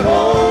shall be holiness.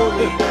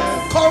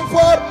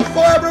 comfort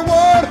for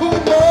everyone who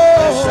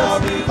mourns.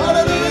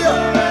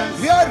 Hallelujah.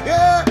 Here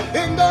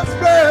in God's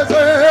presence.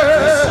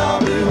 There shall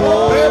be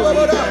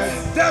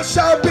holiness. There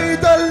shall be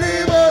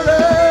deliverance.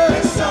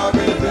 There shall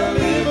be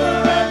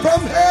deliverance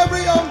from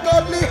every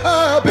ungodly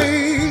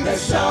habit. There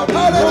shall be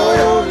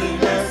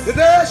holiness.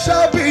 There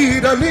shall be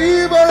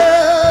deliverance.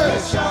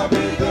 There shall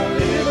be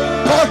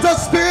deliverance. 'Cause the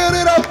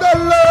Spirit of the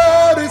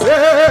Lord is here.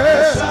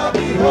 There shall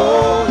be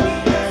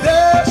holiness.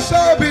 There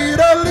shall be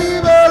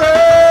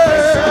deliverance.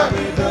 There shall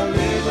be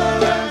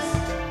deliverance.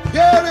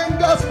 Here in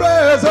God's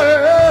presence.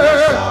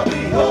 There shall be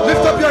holiness.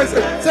 Lift up your hands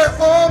and say,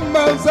 on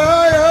Mount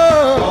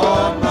Zion.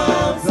 On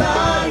Mount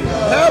Zion.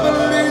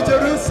 Heavenly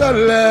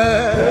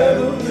Jerusalem.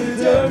 Heavenly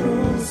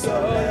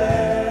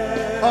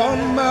Jerusalem. On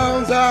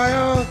Mount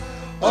Zion.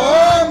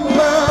 On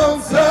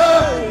Mount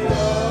Zion.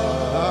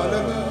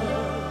 Hallelujah.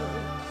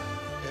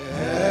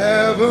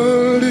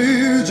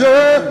 Heavenly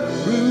Jerusalem.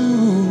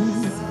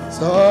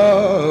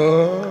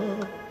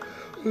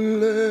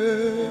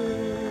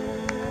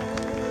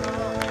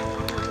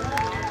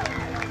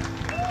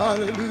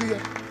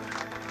 Hallelujah.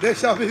 There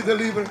shall be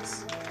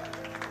deliverance.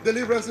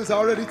 Deliverance is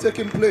already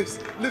taking place.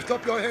 Lift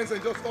up your hands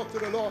and just talk to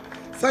the Lord.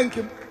 Thank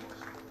Him.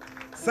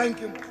 Thank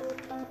Him.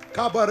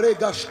 For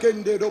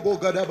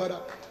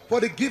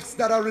the gifts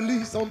that are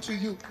released unto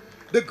you,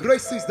 the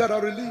graces that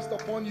are released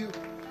upon you.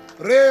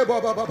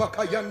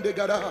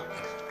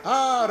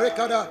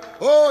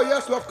 Oh,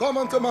 yes, we have come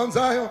unto Mount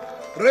Zion.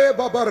 Where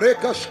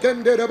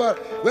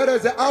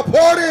there's the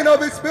outpouring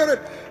of His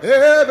Spirit.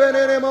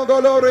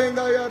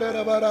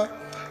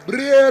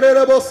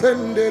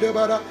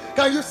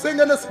 Can you sing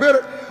in the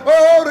Spirit?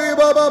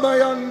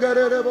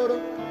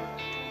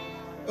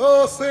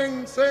 Oh,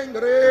 sing, sing.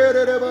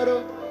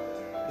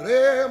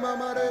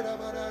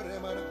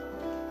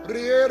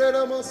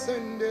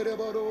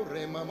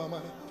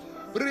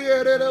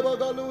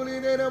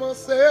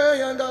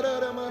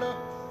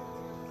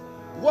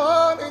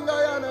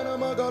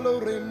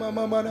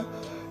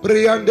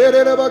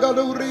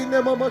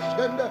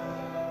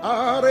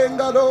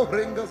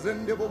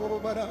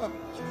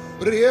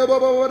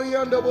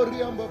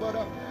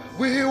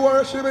 We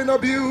worship in the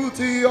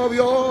beauty of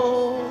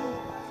your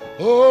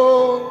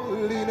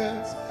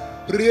holiness.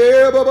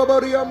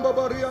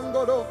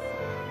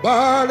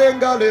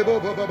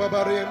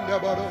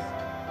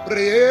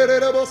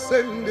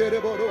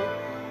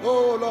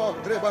 Oh Lord,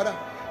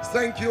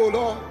 thank you,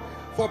 Lord,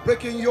 for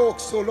breaking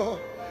yokes, oh Lord.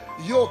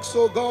 Yokes,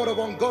 oh God, of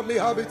ungodly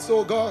habits,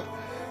 oh God,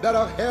 that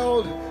have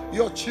held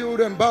your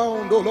children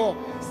bound, oh Lord.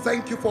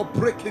 Thank you for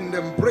breaking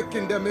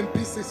them in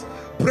pieces,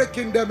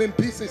 breaking them in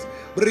pieces.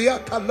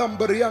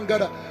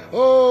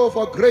 Oh,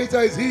 for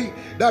greater is He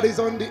that is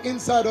on the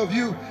inside of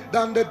you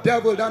than the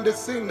devil, than the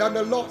sin, than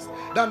the lust,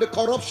 than the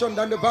corruption,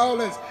 than the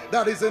violence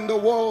that is in the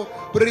world.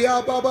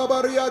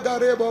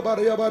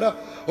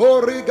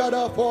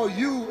 Oh, for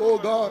you, oh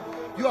God,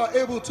 you are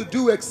able to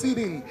do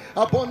exceeding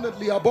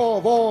abundantly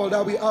above all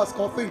that we ask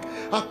or think,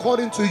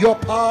 according to your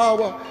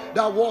power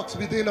that works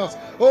within us.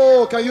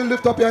 Oh, can you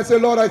lift up your hand and say,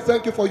 Lord, I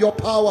thank you for your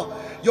power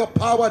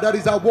that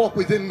is at work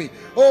within me.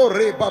 Oh,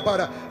 Re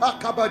Babara,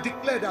 Akaba,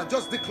 declare that,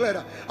 just declare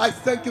that. I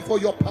thank you for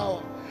your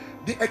power,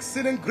 the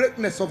exceeding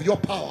greatness of your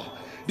power,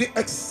 the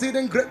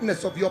exceeding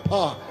greatness of your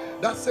power.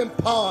 That same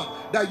power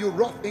that you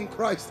wrought in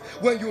Christ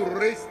when you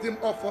raised Him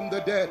up from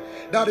the dead.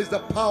 That is the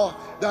power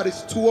that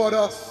is toward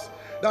us.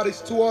 That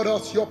is toward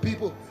us, your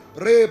people.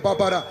 Re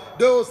Babara.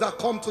 Those that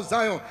come to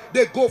Zion,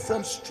 they go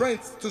from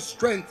strength to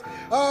strength.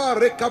 Ah,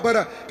 Re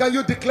Kabara. Can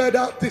you declare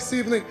that this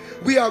evening?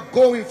 We are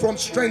going from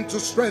strength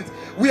to strength.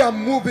 We are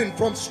moving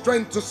from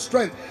strength to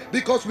strength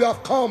because we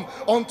have come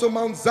onto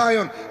Mount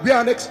Zion where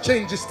an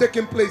exchange is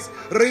taking place.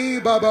 Re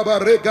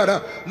Bababa Re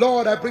Gada.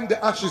 Lord, I bring the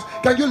ashes.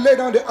 Can you lay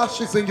down the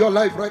ashes in your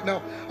life right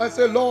now? I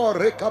say, Lord,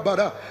 Re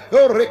Kabara.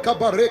 Oh, Re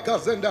Kabareka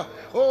Zenda.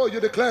 Oh,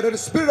 you declare that the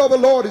Spirit of the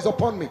Lord is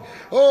upon me.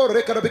 Oh,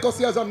 Re Kada, because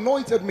He has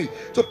anointed me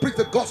to preach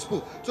the gospel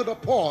to the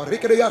poor. He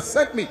has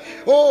sent me,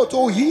 oh,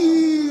 to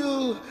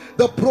heal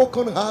the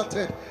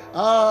brokenhearted.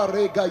 Ah,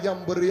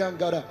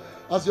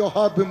 has your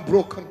heart been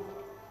broken?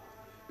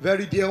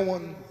 Very dear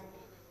one,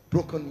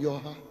 broken your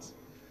heart.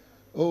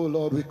 Oh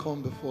Lord, we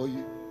come before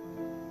you,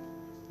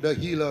 the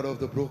healer of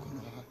the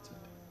brokenhearted.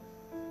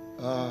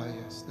 Ah,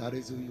 yes, that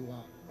is who you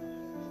are.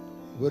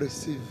 We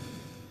receive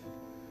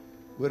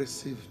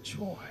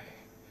joy,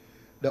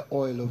 the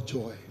oil of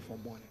joy for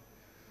morning.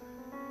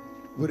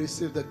 We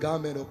receive the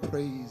garment of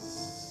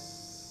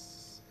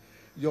praise.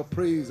 Your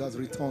praise has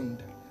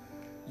returned.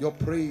 Your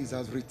praise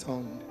has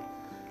returned.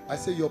 I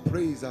say your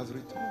praise has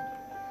returned.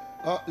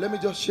 Let me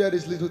just share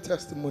this little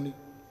testimony.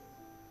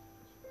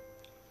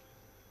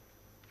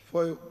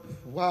 For a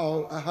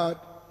while, I had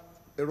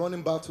a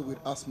running battle with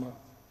asthma.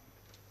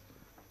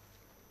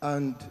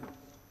 And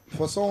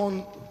for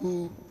someone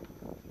who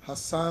has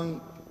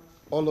sang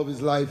all of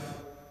his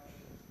life,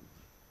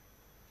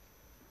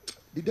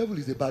 the devil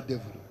is a bad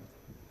devil.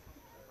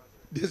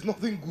 There's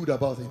nothing good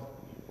about him.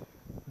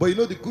 But you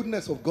know, the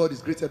goodness of God is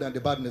greater than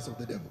the badness of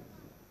the devil.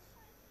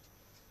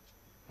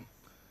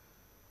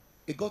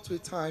 It got to a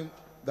time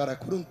that I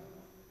couldn't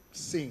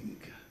sing.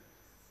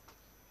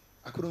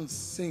 I couldn't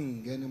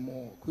sing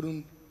anymore.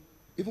 Couldn't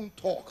even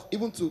talk.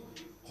 Even to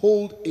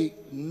hold a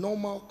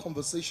normal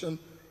conversation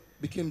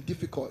became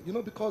difficult. You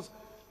know, because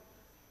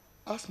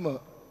asthma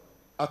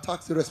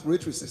attacks the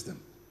respiratory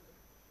system.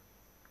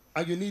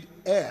 And you need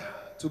air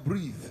to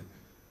breathe.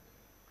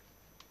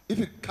 If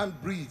you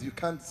can't breathe, you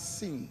can't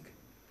sing.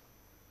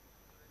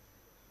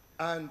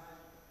 And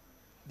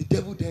the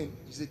devil then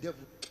is a devil.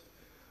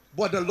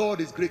 But the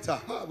Lord is greater.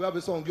 We have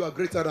a song, you are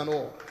greater than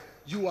all.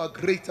 You are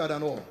greater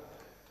than all.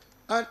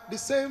 And the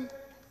same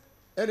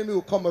enemy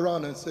will come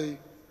around and say,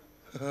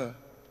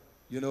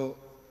 you know,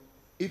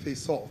 if a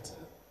salt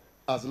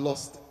has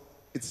lost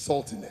its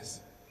saltiness,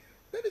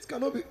 then it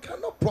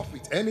cannot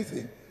profit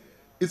anything.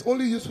 It's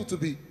only useful to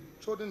be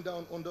trodden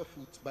down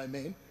underfoot by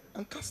men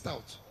and cast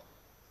out.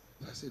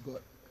 I say,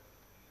 God,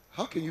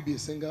 how can you be a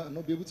singer and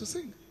not be able to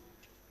sing?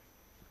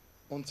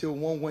 Until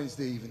one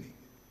Wednesday evening.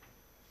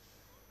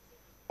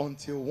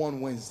 Until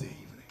one Wednesday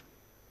evening.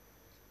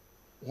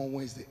 One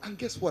Wednesday. And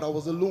guess what? I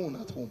was alone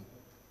at home.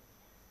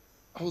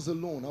 I was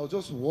alone. I was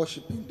just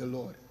worshiping the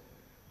Lord.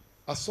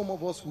 As some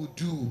of us will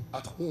do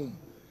at home.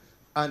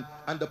 And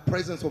the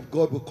presence of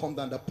God will come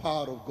down. The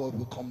power of God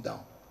will come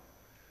down.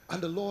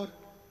 And the Lord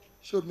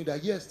showed me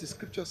that, yes, the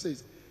scripture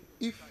says,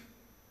 if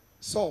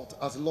salt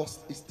has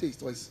lost its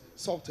taste or its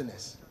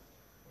saltiness,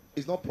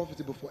 it's not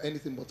profitable for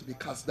anything but to be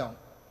cast down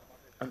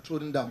and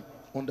trodden down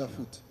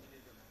underfoot.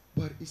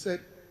 But he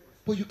said,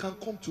 but you can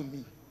come to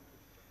me.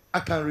 I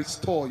can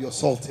restore your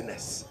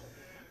saltiness.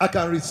 I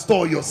can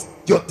restore your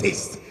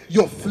taste,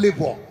 your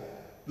flavor.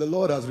 The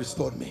Lord has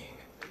restored me.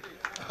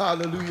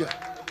 Hallelujah.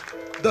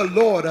 The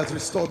Lord has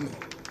restored me.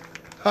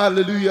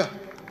 Hallelujah.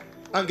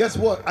 And guess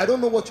what? I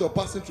don't know what you're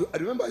passing through. I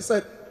remember I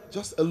said,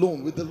 just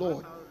alone with the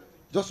Lord.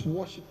 Just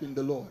worshiping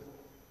the Lord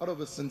out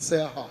of a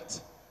sincere heart.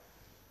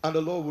 And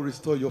the Lord will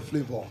restore your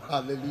flavor.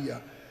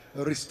 Hallelujah.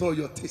 Restore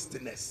your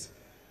tastiness.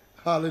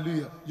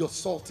 Hallelujah. Your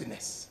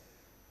saltiness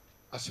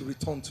as you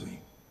return to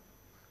him.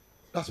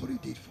 That's what he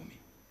did for me.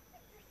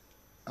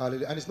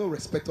 Hallelujah. And it's no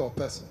respecter of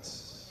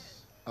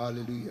persons.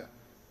 Hallelujah.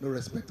 No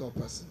respecter of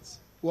persons.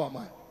 Who am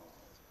I?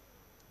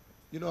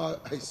 You know,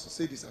 I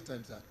say this at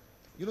times that,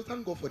 you know,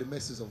 thank God for the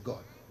mercies of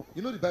God.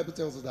 You know, the Bible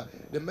tells us that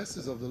the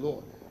mercies of the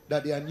Lord,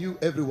 that they are new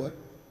every what?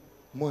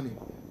 Morning.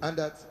 And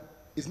that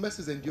his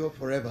mercies endure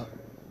forever.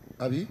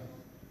 Abi?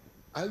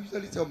 I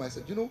usually tell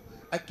myself, you know,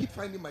 I keep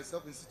finding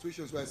myself in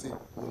situations where I say,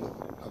 oh Lord,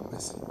 have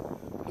mercy.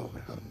 Lord,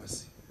 have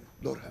mercy.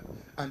 Lord, have.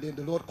 And then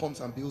the Lord comes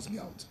and bails me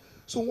out.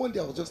 So one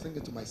day I was just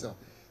thinking to myself,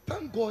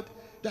 thank God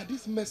that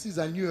these mercies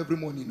are new every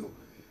morning, you know,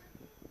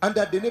 and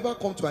that they never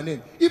come to an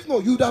end. If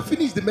not, you would have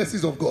finished the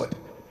mercies of God.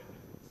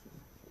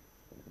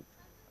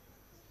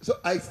 So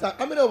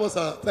how many of us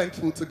are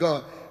thankful to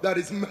God that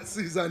his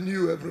mercies are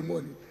new every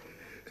morning?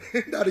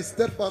 That his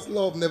steadfast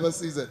love never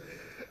ceases,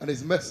 and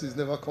his mercies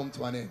never come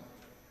to an end.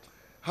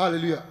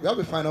 Hallelujah. We have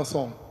a final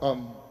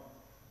song.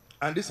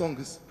 And this song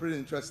is pretty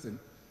interesting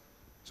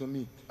to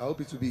me. I hope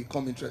it will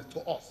become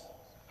interesting to us.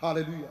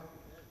 Hallelujah.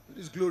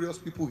 These glorious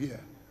people here.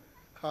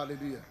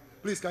 Hallelujah.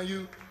 Please, can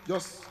you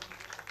just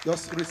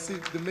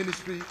receive the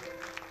ministry?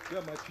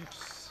 Where are my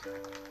peeps?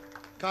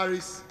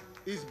 Caris.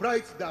 It's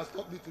Bright that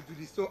stopped me to do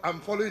this, so I'm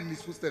following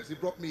his footsteps. He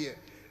brought me here.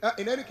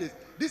 In any case,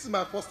 this is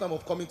my first time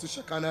of coming to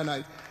Shekinah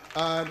night,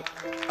 and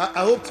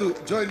I hope to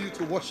join you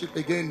to worship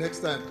again next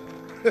time.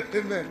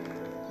 Amen.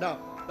 Now,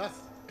 that's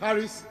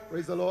Caris.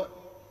 Praise the Lord.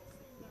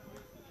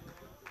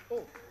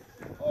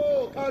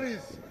 Oh,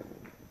 Caris.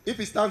 If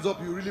he stands up,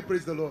 you really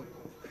praise the Lord.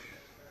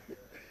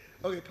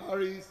 Okay,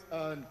 Caris,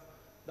 and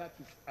that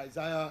is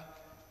Isaiah.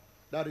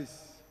 That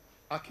is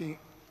Akin.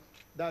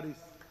 That is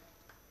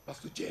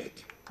Pastor Jed.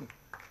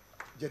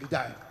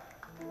 Jedidiah.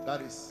 That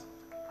is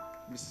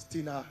Mrs.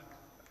 Tina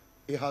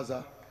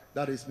Ehaza.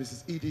 That is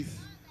Mrs. Edith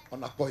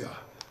Onakoya.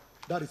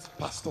 That is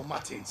Pastor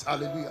Martins.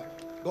 Hallelujah.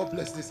 God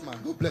bless this man.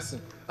 God bless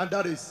him. And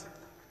that is,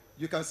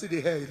 you can see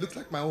the hair. It looks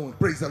like my own.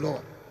 Praise the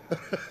Lord.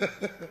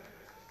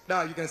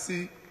 Now you can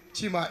see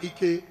Chima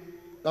Ike.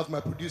 That's my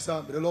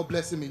producer. May the Lord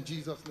bless him in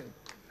Jesus' name.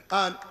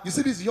 And you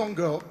see this young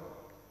girl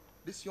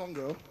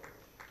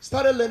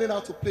started learning how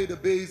to play the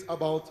bass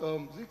about,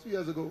 is it 2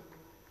 years ago?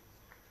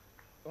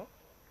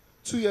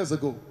 2 years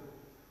ago.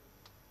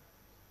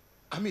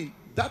 I mean,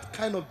 that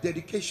kind of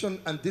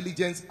dedication and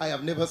diligence I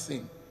have never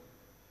seen.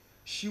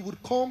 She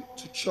would come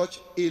to church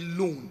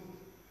alone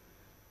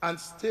and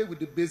stay with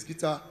the bass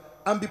guitar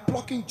and be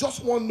plucking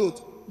just one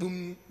note.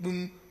 Boom,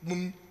 boom,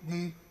 boom,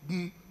 boom,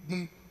 boom,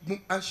 boom,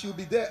 boom. And she'll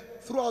be there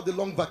throughout the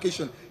long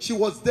vacation. She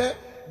was there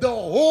the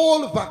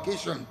whole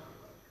vacation.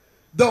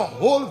 The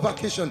whole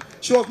vacation.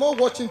 She was not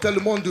watching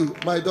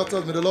Telemundo. My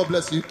daughters, may the Lord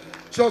bless you.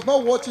 She was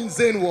not watching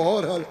Zayn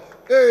World.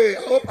 Hey,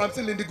 I hope I'm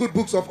still in the good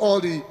books of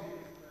all the...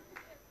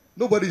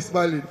 Nobody's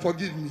smiling.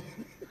 Forgive me.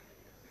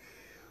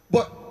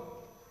 But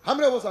how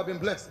many of us have been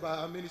blessed by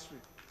our ministry?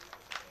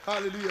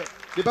 Hallelujah.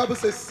 The Bible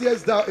says,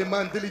 seest thou a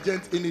man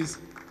diligent in his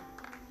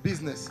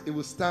business, he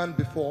will stand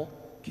before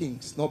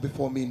kings, not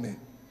before mean men.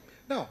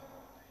 Now,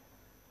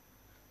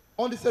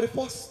 on the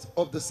 31st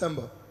of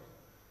December,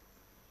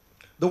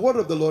 The word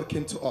of the Lord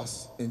came to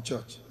us in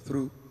church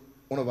through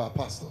one of our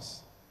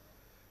pastors,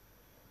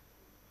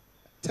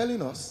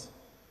 telling us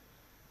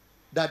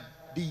that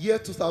the year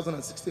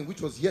 2016, which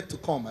was yet to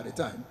come at the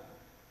time,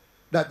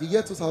 that the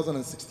year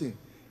 2016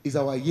 is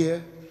our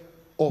year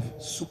of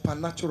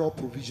supernatural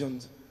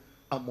provisions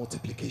and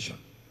multiplication.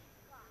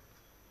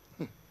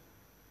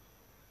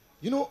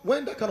 You know,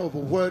 when that kind of a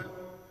word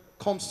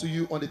comes to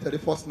you on the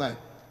 31st night,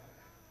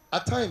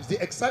 at times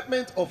the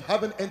excitement of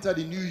having entered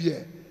the new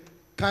year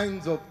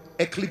kinds of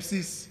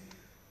eclipses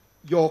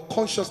your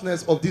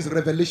consciousness of this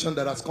revelation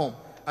that has come,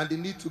 and the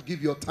need to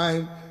give your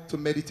time to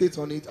meditate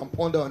on it and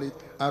ponder on it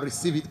and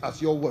receive it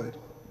as your word.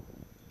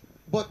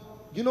 But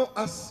you know,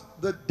 as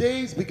the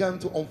days began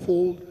to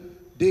unfold,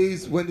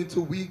 days went into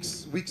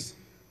weeks, weeks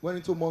went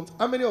into months.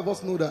 How many of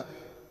us know that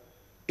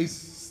it's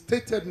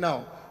stated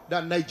now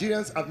that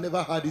Nigerians have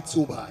never had it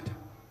so bad?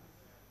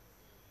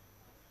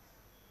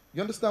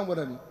 You understand what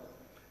I mean?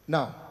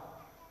 Now,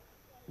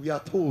 we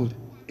are told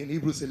in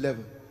Hebrews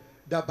 11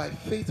 that by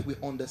faith we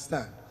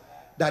understand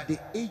that the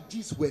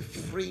ages were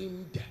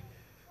framed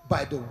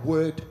by the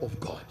word of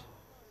God.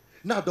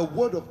 Now the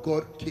word of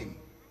God came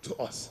to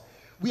us.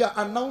 We are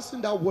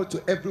announcing that word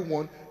to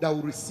everyone that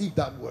will receive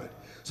that word,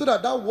 so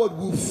that that word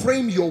will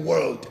frame your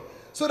world,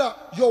 so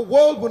that your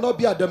world will not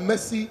be at the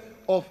mercy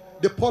of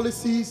the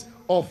policies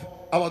of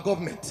our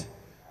government.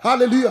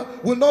 Hallelujah.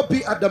 Will not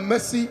be at the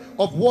mercy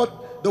of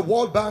what the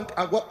World Bank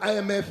and what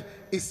IMF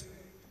is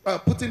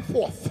putting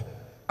forth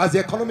as the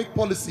economic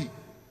policy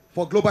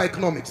for global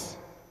economics.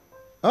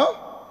 Huh?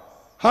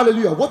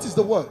 Hallelujah. What is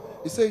the word?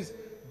 It says,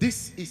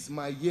 this is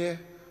my year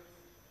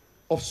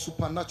of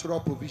supernatural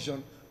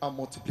provision and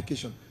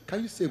multiplication.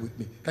 Can you say with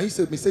me? Can you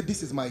say with me? Say,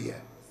 this is my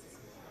year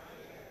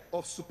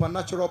of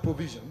supernatural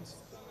provisions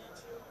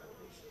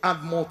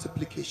and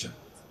multiplication.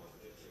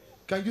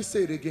 Can you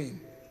say it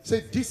again?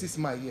 Say, this is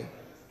my year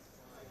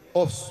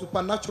of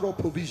supernatural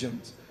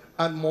provisions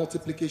and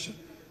multiplication.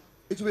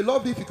 It would be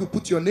lovely if you could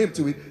put your name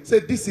to it. Say,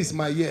 this is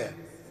my year.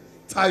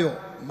 Tayo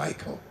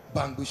Michael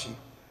Bamgbose.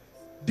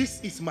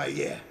 This is my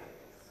year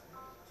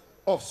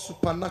of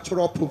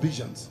supernatural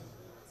provisions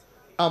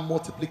and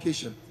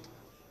multiplication.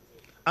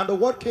 And the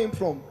word came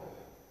from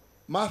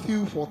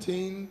Matthew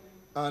 14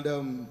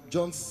 and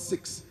John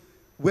 6,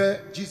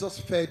 where Jesus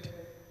fed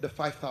the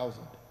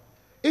 5,000.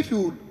 If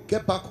you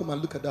get back home and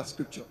look at that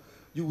scripture,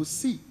 you will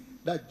see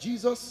that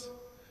Jesus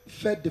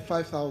fed the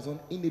 5,000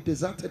 in a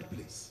deserted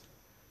place,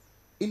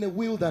 in a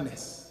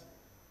wilderness,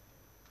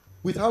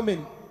 with how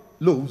many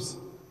loaves?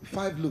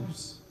 5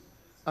 loaves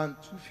and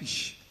 2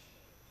 fish.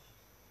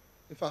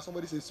 In fact,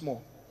 somebody says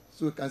small,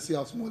 so you can see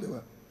how small they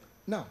were.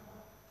 Now,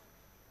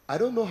 I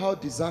don't know how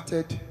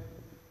deserted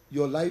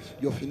your life,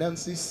 your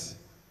finances,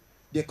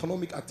 the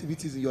economic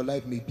activities in your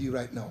life may be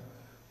right now,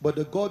 but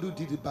the God who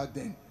did it back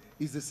then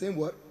is the same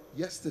word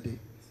yesterday,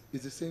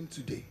 is the same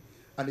today,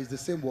 and is the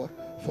same word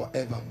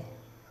forevermore.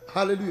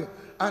 Hallelujah.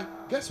 And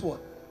guess what?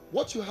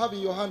 What you have in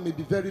your hand may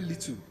be very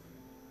little.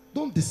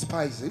 Don't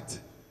despise it.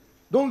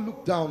 Don't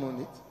look down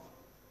on it.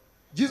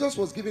 Jesus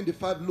was given the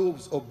 5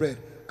 loaves of bread,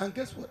 and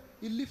guess what?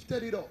 He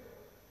lifted it up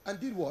and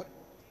did what?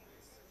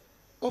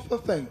 Offer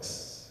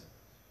thanks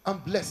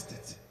and blessed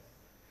it.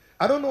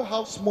 I don't know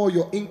how small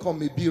your income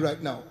may be right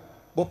now,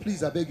 but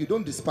please, I beg you,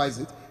 don't despise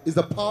it. It's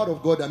the power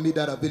of God that made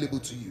that available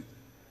to you.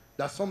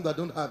 There's some that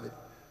don't have it.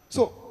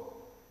 So,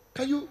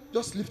 can you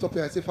just lift up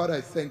your hand and say, Father,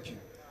 I thank you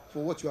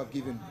for what you have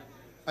given me.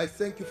 I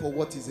thank you for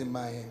what is in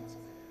my hands.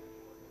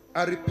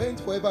 I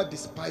repent for ever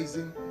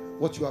despising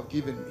what you have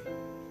given me.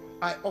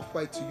 I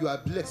offer it to you, I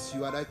bless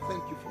you, and I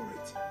thank you for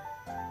it.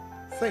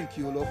 Thank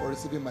you, Lord, for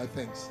receiving my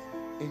thanks.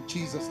 In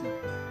Jesus' name.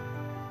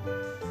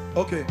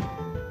 Okay.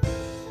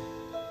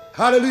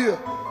 Hallelujah.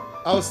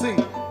 I'll sing.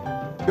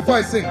 Before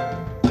I sing,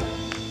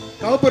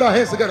 can we put our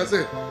hands together and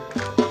say,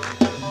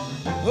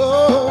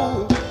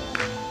 oh,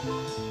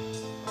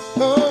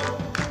 oh.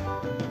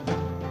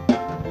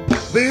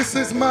 This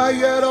is my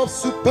year of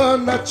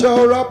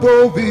supernatural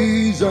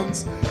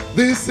provisions.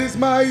 This is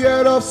my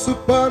year of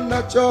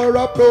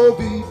supernatural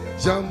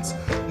provisions.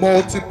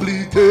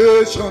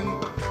 Multiplication,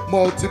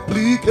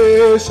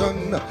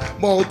 multiplication,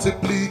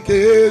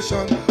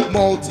 multiplication,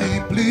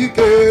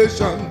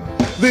 multiplication.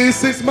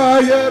 This is my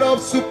year of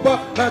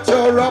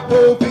supernatural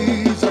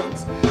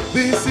provisions.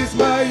 This is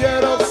my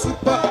year of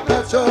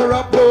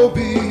supernatural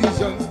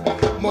provisions.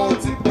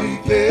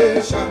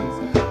 Multiplication,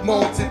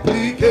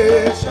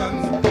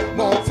 multiplication,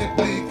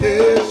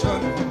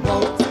 multiplication.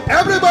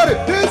 Everybody,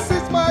 this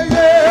is my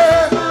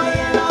year. My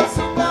year of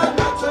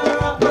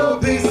supernatural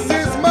provisions.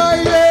 This is my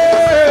year.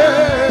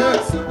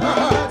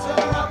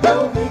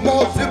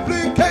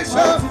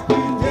 Multiplication,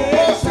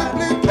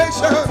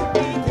 multiplication,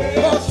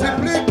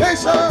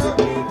 multiplication.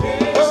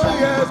 Oh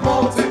yes,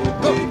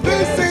 multiplication.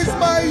 This is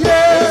my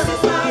year.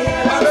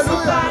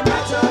 Hallelujah.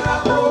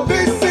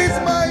 This is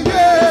my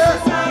year.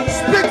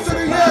 Speak to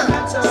the year.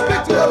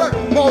 Speak to your life.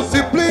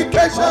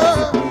 Multiplication,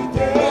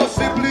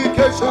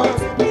 multiplication,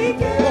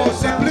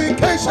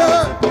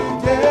 multiplication.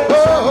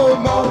 Oh,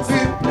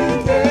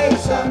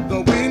 multiplication.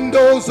 The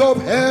windows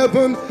of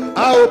heaven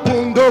are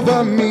opened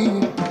over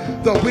me.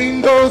 The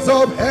windows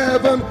of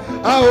heaven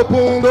are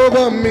opened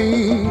over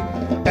me,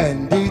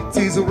 and it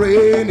is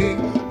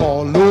raining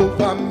all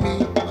over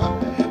me.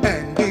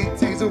 And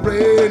it is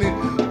raining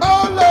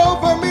all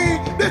over me.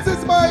 This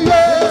is my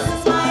year. This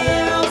is my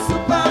year of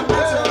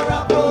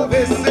supernatural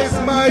provision. This is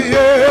my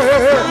year.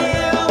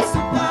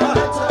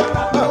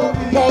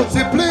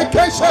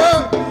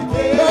 Multiplication,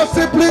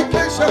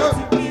 multiplication,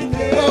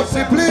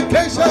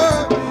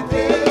 multiplication.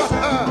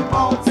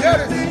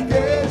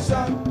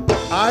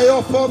 I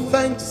offer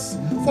thanks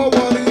for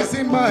what is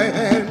in my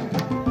hand.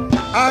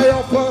 I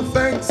offer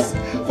thanks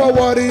for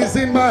what is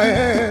in my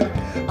hand.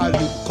 I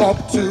look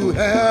up to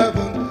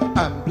heaven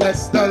and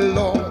bless the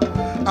Lord.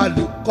 I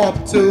look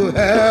up to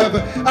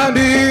heaven and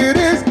it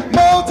is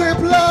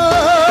multiplied.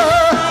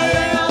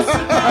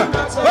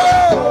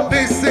 Oh,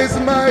 this is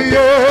my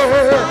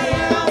year.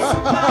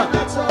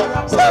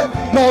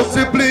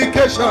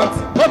 Multiplication,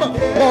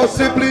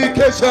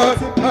 multiplication,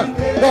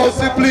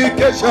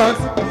 multiplication.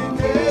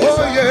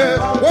 Oh yeah,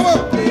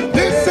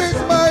 this is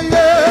my year.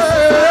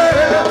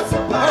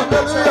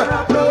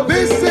 Hallelujah.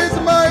 This is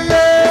my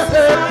year.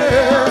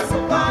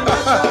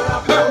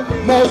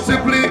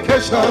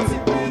 Multiplication,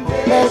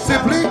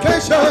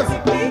 multiplication,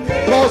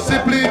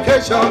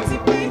 multiplication.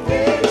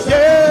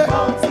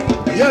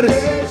 Yeah,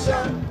 yes.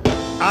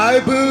 I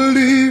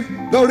believe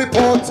the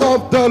report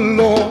of the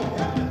Lord.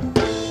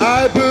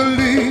 I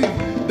believe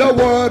the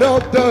word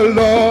of the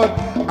Lord.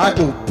 I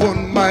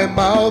open my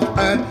mouth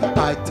and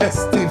I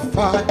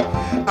testify.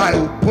 I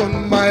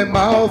open my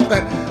mouth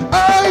and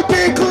I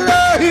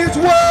declare His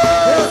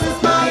word. This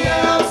is my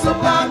year of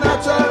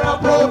supernatural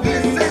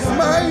provision. This is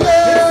my year.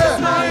 This is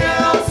my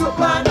year of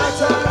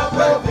supernatural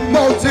provision.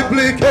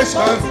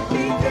 Multiplication,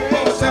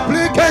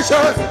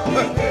 multiplication,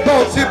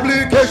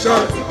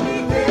 multiplication.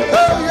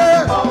 Oh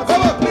yeah,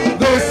 come on.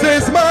 This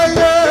is my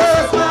year.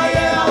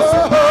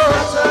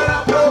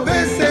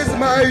 This is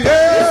my year.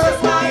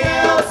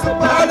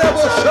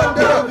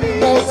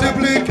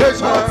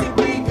 Multiplication,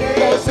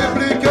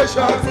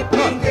 multiplication,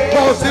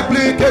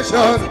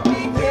 multiplication.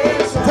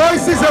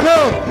 Voices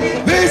around.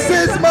 This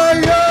is my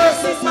year.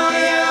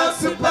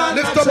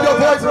 Lift up your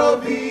voice.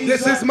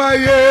 This is my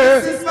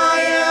year. This is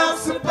my year of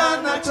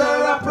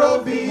supernatural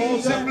provision.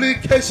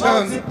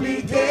 Multiplication,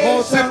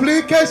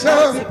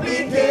 multiplication,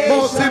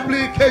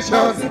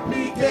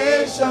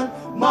 multiplication.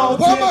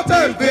 One more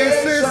time.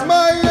 This is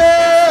my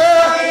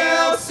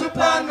year.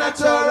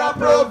 Supernatural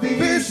provision.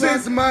 This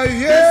is my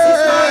year.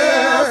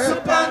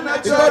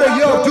 It's not a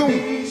year of doom.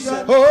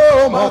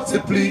 Oh,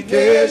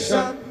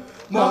 multiplication,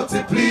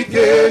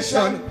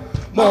 multiplication,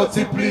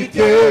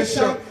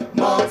 multiplication,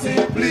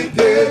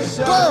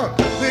 multiplication. Come on.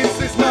 This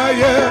is my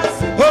year.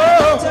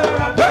 Oh,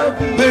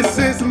 this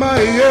is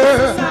my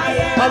year.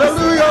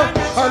 Hallelujah,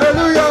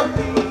 hallelujah.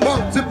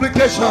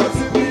 Multiplication,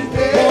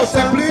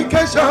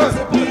 multiplication,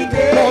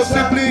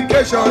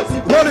 multiplication.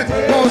 Run it.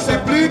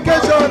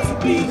 Multiplication,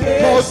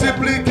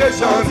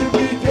 multiplication,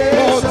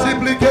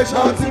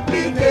 multiplication.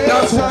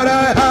 That's what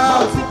I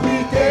have.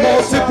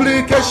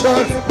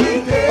 Multiplication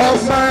of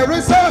my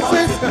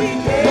resources.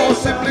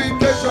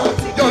 Multiplication.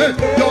 Your head,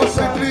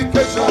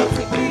 multiplication.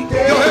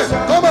 Your head.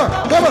 Come on,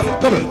 come on,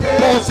 come on.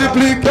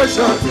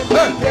 Multiplication,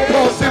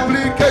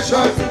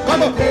 multiplication.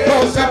 Come on,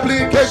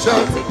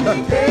 multiplication,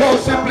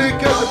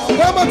 multiplication.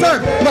 One more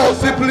time.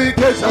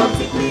 Multiplication.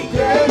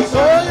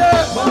 Oh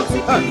yeah.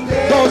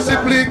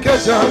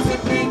 Multiplication.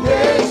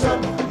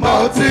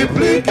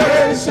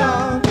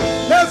 Multiplication.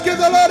 Let's give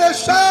the Lord a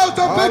shout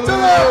of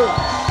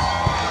victory.